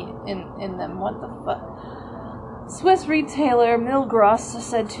coffee in them. What the fuck? Swiss retailer Milgros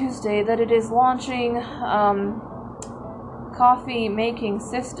said Tuesday that it is launching coffee making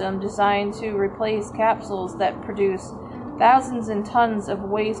system designed to replace capsules that produce thousands and tons of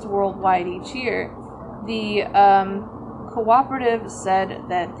waste worldwide each year. The cooperative said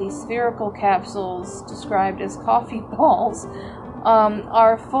that the spherical capsules, described as coffee balls,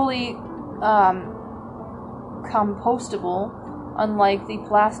 are fully compostable, unlike the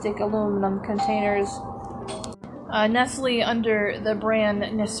plastic aluminum containers Nestle under the brand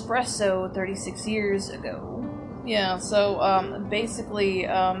Nespresso 36 years ago. Yeah, so basically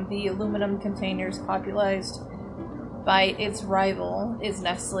the aluminum containers popularized by its rival is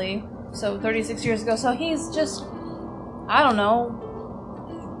Nestle. So 36 years ago. So he's just, I don't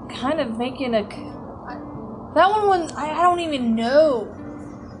know, kind of making a... That one was... I don't even know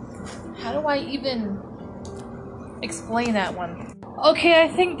How do I even explain that one? Okay, I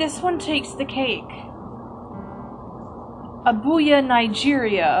think this one takes the cake. Abuja,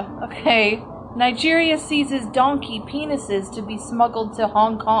 Nigeria. Okay. Nigeria seizes donkey penises to be smuggled to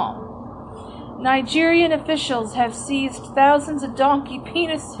Hong Kong. Nigerian officials have seized thousands of donkey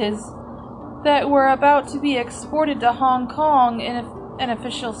penises that were about to be exported to Hong Kong, an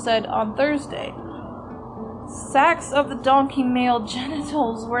official said on Thursday. Sacks of the donkey male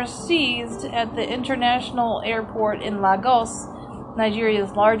genitals were seized at the international airport in Lagos,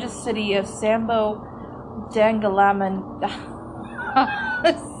 Nigeria's largest city of Sambo Dangalaman.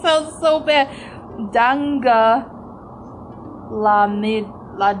 It sounds so bad.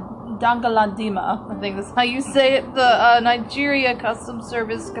 Dangaladima, I think that's how you say it. The Nigeria Customs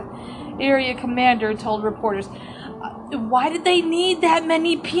Service area commander told reporters. Why did they need that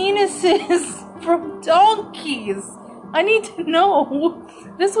many penises from donkeys? I need to know.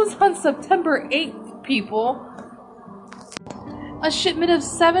 This was on September 8th, people. A shipment of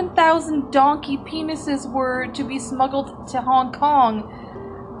 7,000 donkey penises were to be smuggled to Hong Kong,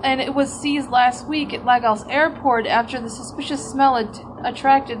 and it was seized last week at Lagos Airport after the suspicious smell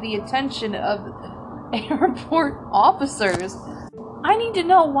attracted the attention of airport officers. I need to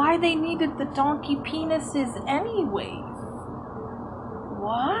know why they needed the donkey penises anyway.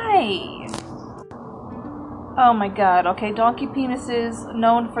 Why? Oh my god, okay, donkey penises,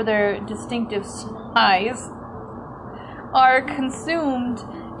 known for their distinctive size, are consumed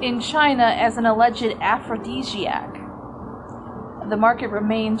in China as an alleged aphrodisiac. The market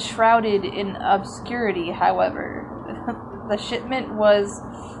remains shrouded in obscurity, however. The shipment was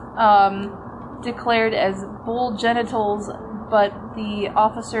declared as bull genitals, but the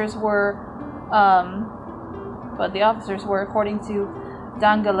officers were, according to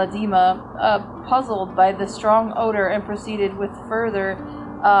Dangaladima, puzzled by the strong odor and proceeded with further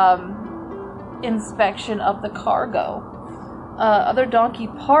inspection of the cargo. Other donkey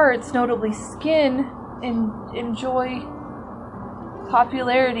parts, notably skin, enjoy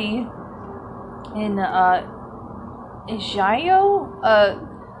popularity in Ijiao,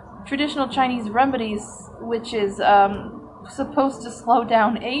 traditional Chinese remedies, which is supposed to slow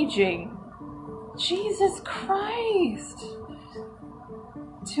down aging. Jesus Christ!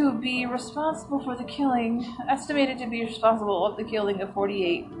 Estimated to be responsible of the killing of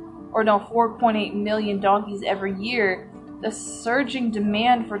 4.8 million donkeys every year. The surging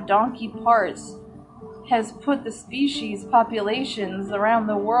demand for donkey parts has put the species populations around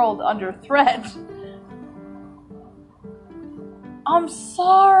the world under threat. I'm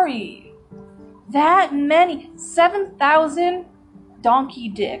sorry. That many, 7,000 donkey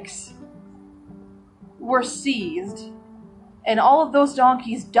dicks were seized, and all of those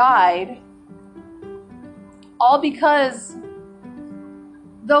donkeys died, all because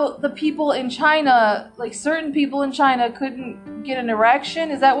the people in China, like certain people in China, couldn't get an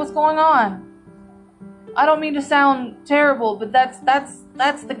erection. Is that what's going on? I don't mean to sound terrible, but that's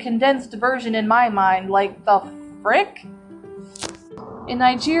the condensed version in my mind. Like, the frick? In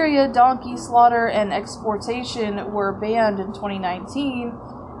Nigeria, donkey slaughter and exportation were banned in 2019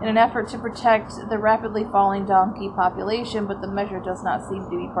 in an effort to protect the rapidly falling donkey population, but the measure does not seem to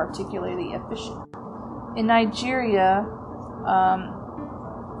be particularly efficient. In Nigeria,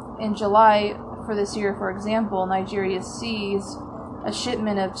 in July for this year, for example, Nigeria seized a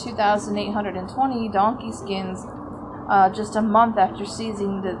shipment of 2,820 donkey skins just a month after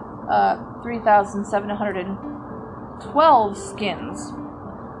seizing the 3,712 skins.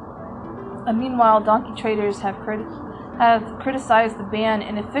 Meanwhile, donkey traders have criticized the ban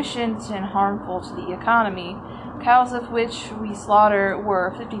inefficient and harmful to the economy. Cows of which we slaughter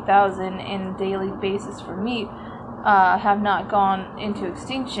were 50,000 in daily basis for meat have not gone into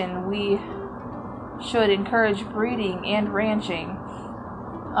extinction. We should encourage breeding and ranching.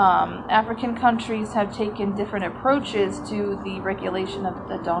 African countries have taken different approaches to the regulation of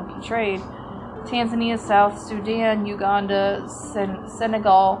the donkey trade. Tanzania, South Sudan, Uganda,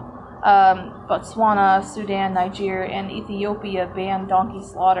 Senegal, Botswana, Sudan, Niger, and Ethiopia ban donkey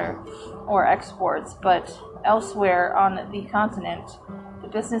slaughter or exports, but elsewhere on the continent, the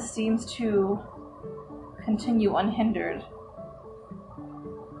business seems to continue unhindered.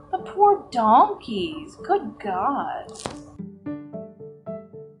 The poor donkeys! Good God!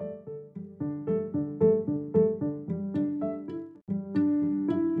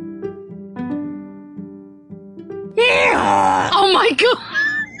 Oh my god!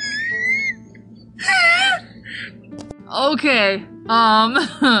 Okay,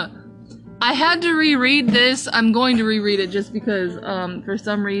 I had to reread this. I'm going to reread it just because, for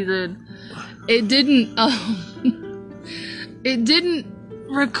some reason, it didn't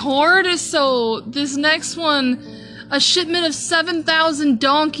record. So this next one, a shipment of 7,000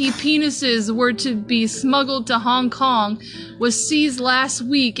 donkey penises were to be smuggled to Hong Kong, was seized last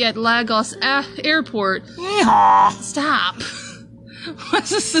week at Lagos Airport. Stop.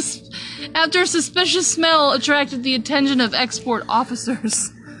 After a suspicious smell attracted the attention of export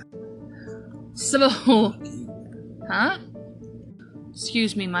officers. So, huh?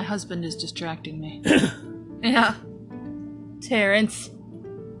 Excuse me, my husband is distracting me. Yeah. Terrence.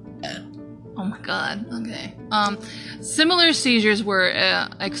 Oh my god, okay. Similar seizures were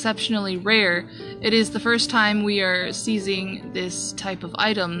exceptionally rare. It is the first time we are seizing this type of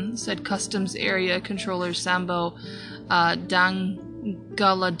item, said Customs Area Controller Sambo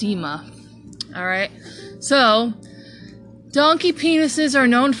Dangaladima. Alright, so, donkey penises are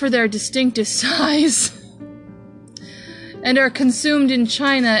known for their distinctive size and are consumed in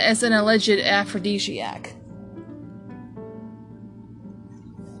China as an alleged aphrodisiac.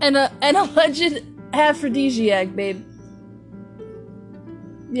 An alleged aphrodisiac, babe.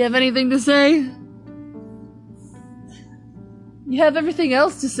 You have anything to say? You have everything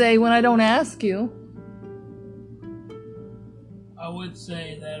else to say when I don't ask you. I would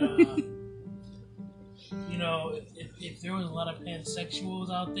say that, you know, if there was a lot of pansexuals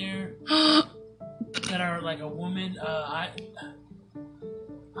out there that are like a woman, I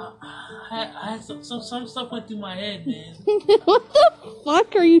had some stuff went through my head, man. What the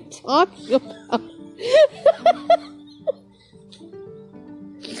fuck are you talking about?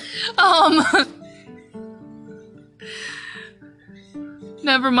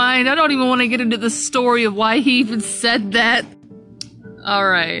 Never mind. I don't even want to get into the story of why he even said that.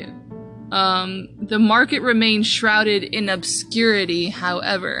 Alright. The market remains shrouded in obscurity,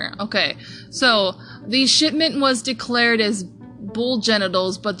 however. Okay, so the shipment was declared as bull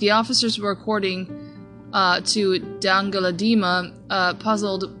genitals, but the officers were according to Dangaladima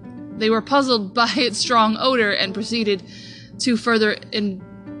they were puzzled by its strong odor and proceeded to further the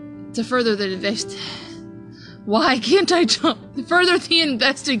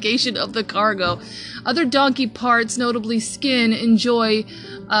investigation of the cargo. Other donkey parts, notably skin, enjoy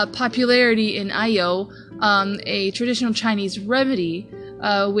popularity in Ayo, a traditional Chinese remedy,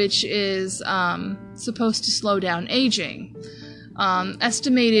 which is supposed to slow down aging.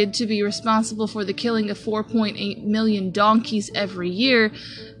 Estimated to be responsible for the killing of 4.8 million donkeys every year,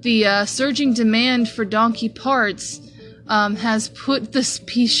 the surging demand for donkey parts has put the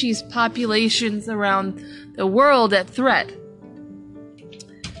species' populations around the world at threat.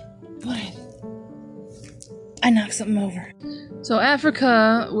 What? I knocked something over. So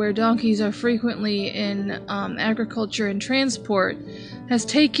Africa, where donkeys are frequently in agriculture and transport, has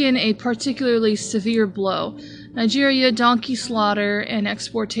taken a particularly severe blow. Nigeria, donkey slaughter and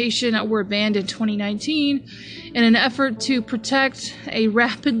exportation were banned in 2019 in an effort to protect a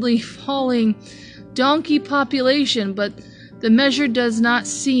rapidly falling donkey population, but the measure does not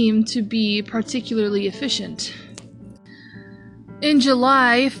seem to be particularly efficient. In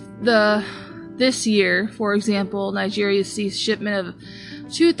July this year, for example, Nigeria seized shipment of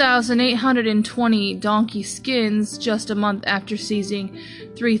 2,820 donkey skins just a month after seizing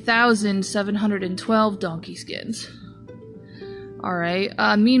 3,712 donkey skins. Alright,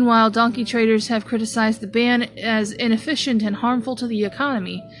 meanwhile, donkey traders have criticized the ban as inefficient and harmful to the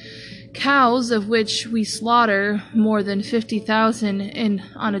economy. Cows, of which we slaughter more than 50,000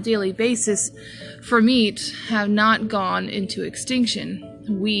 on a daily basis for meat, have not gone into extinction.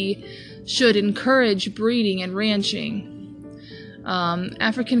 We should encourage breeding and ranching.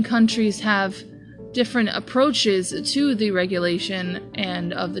 African countries have different approaches to the regulation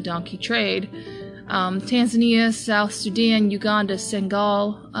and of the donkey trade. Tanzania, South Sudan, Uganda,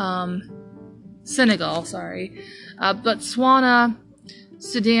 Senegal, Botswana,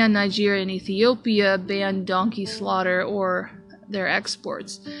 Sudan, Nigeria, and Ethiopia ban donkey slaughter or their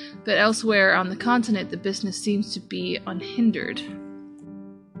exports, but elsewhere on the continent the business seems to be unhindered.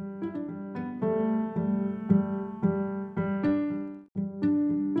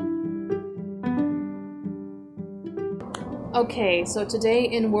 Okay, so today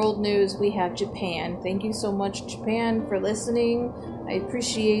in world news we have Japan. Thank you so much, Japan, for listening. I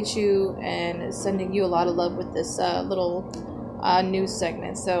appreciate you and sending you a lot of love with this little news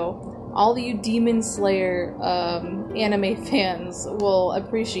segment. So all you Demon Slayer anime fans will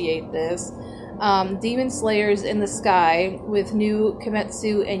appreciate this. Demon Slayer's in the sky with new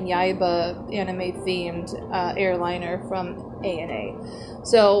Kimetsu and Yaiba anime-themed airliner from ANA.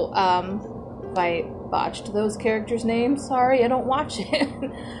 So, if I botched those characters' names, sorry, I don't watch it.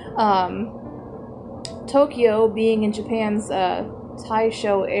 Tokyo, being in Japan's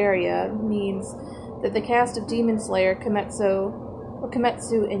Taisho area, means that the cast of Demon Slayer Kimetsu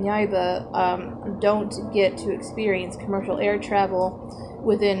Kimetsu and Yaiba don't get to experience commercial air travel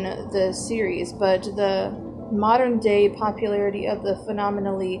within the series, but the modern-day popularity of the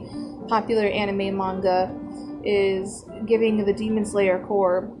phenomenally popular anime manga is giving the Demon Slayer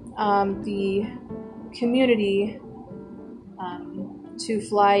Corps the community to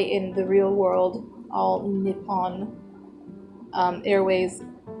fly in the real world, all Nippon Airways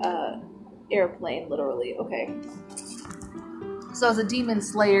airplane, literally. Okay. So it's a Demon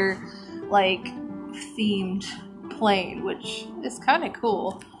Slayer, like, themed plane, which is kind of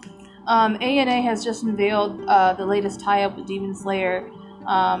cool. ANA has just unveiled the latest tie-up with Demon Slayer,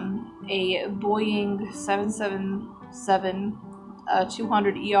 a Boeing 777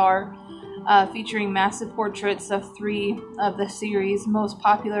 200ER, featuring massive portraits of 3 of the series' most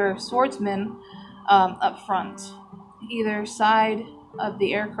popular swordsmen up front. Either side of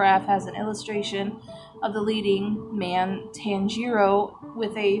the aircraft has an illustration of the leading man, Tanjiro,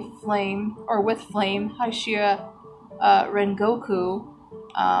 with flame, Hashira Rengoku,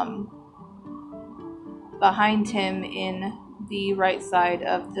 behind him in the right side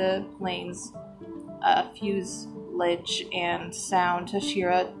of the plane's fuselage, and sound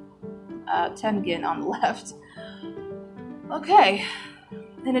Hashira Tengen on the left. Okay.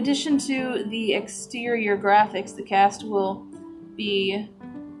 In addition to the exterior graphics, the cast will be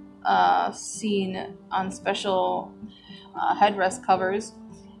seen on special headrest covers,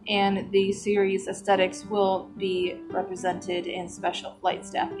 and the series aesthetics will be represented in special flight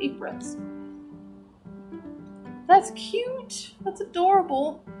staff aprons. That's cute. That's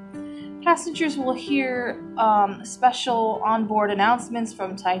adorable. Passengers will hear special onboard announcements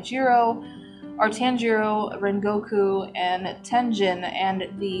from Tanjiro Rengoku, and Tenjin, and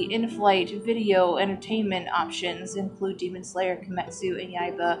the in-flight video entertainment options include Demon Slayer, Kimetsu, and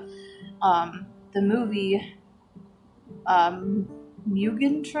Yaiba, the movie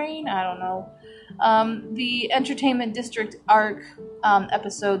Mugen Train? I don't know. The Entertainment District arc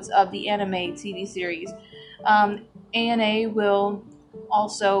episodes of the anime TV series. ANA will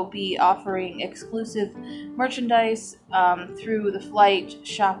also be offering exclusive merchandise through the flight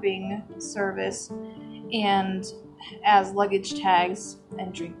shopping service, and as luggage tags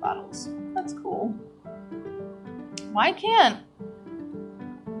and drink bottles. That's cool. Why can't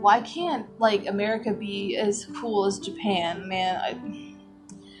like America be as cool as Japan, man?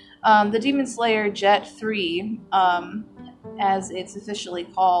 The Demon Slayer Jet 3, as it's officially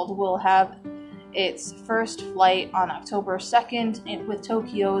called, will have its first flight on October 2nd with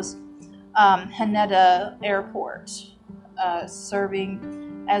Tokyo's Haneda Airport,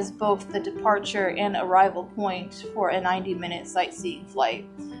 serving as both the departure and arrival point for a 90-minute sightseeing flight.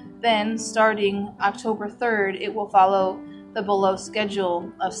 Then, starting October 3rd, it will follow the below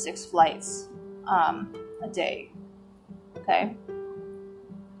schedule of 6 flights a day. Okay?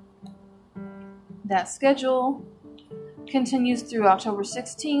 That schedule continues through October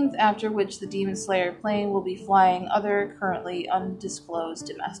 16th, after which the Demon Slayer plane will be flying other currently undisclosed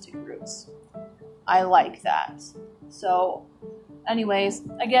domestic routes. I like that. So, anyways,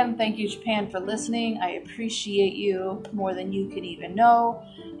 again, thank you, Japan, for listening. I appreciate you more than you can even know.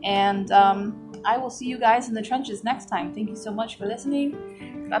 And I will see you guys in the trenches next time. Thank you so much for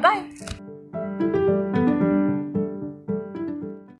listening. Bye-bye.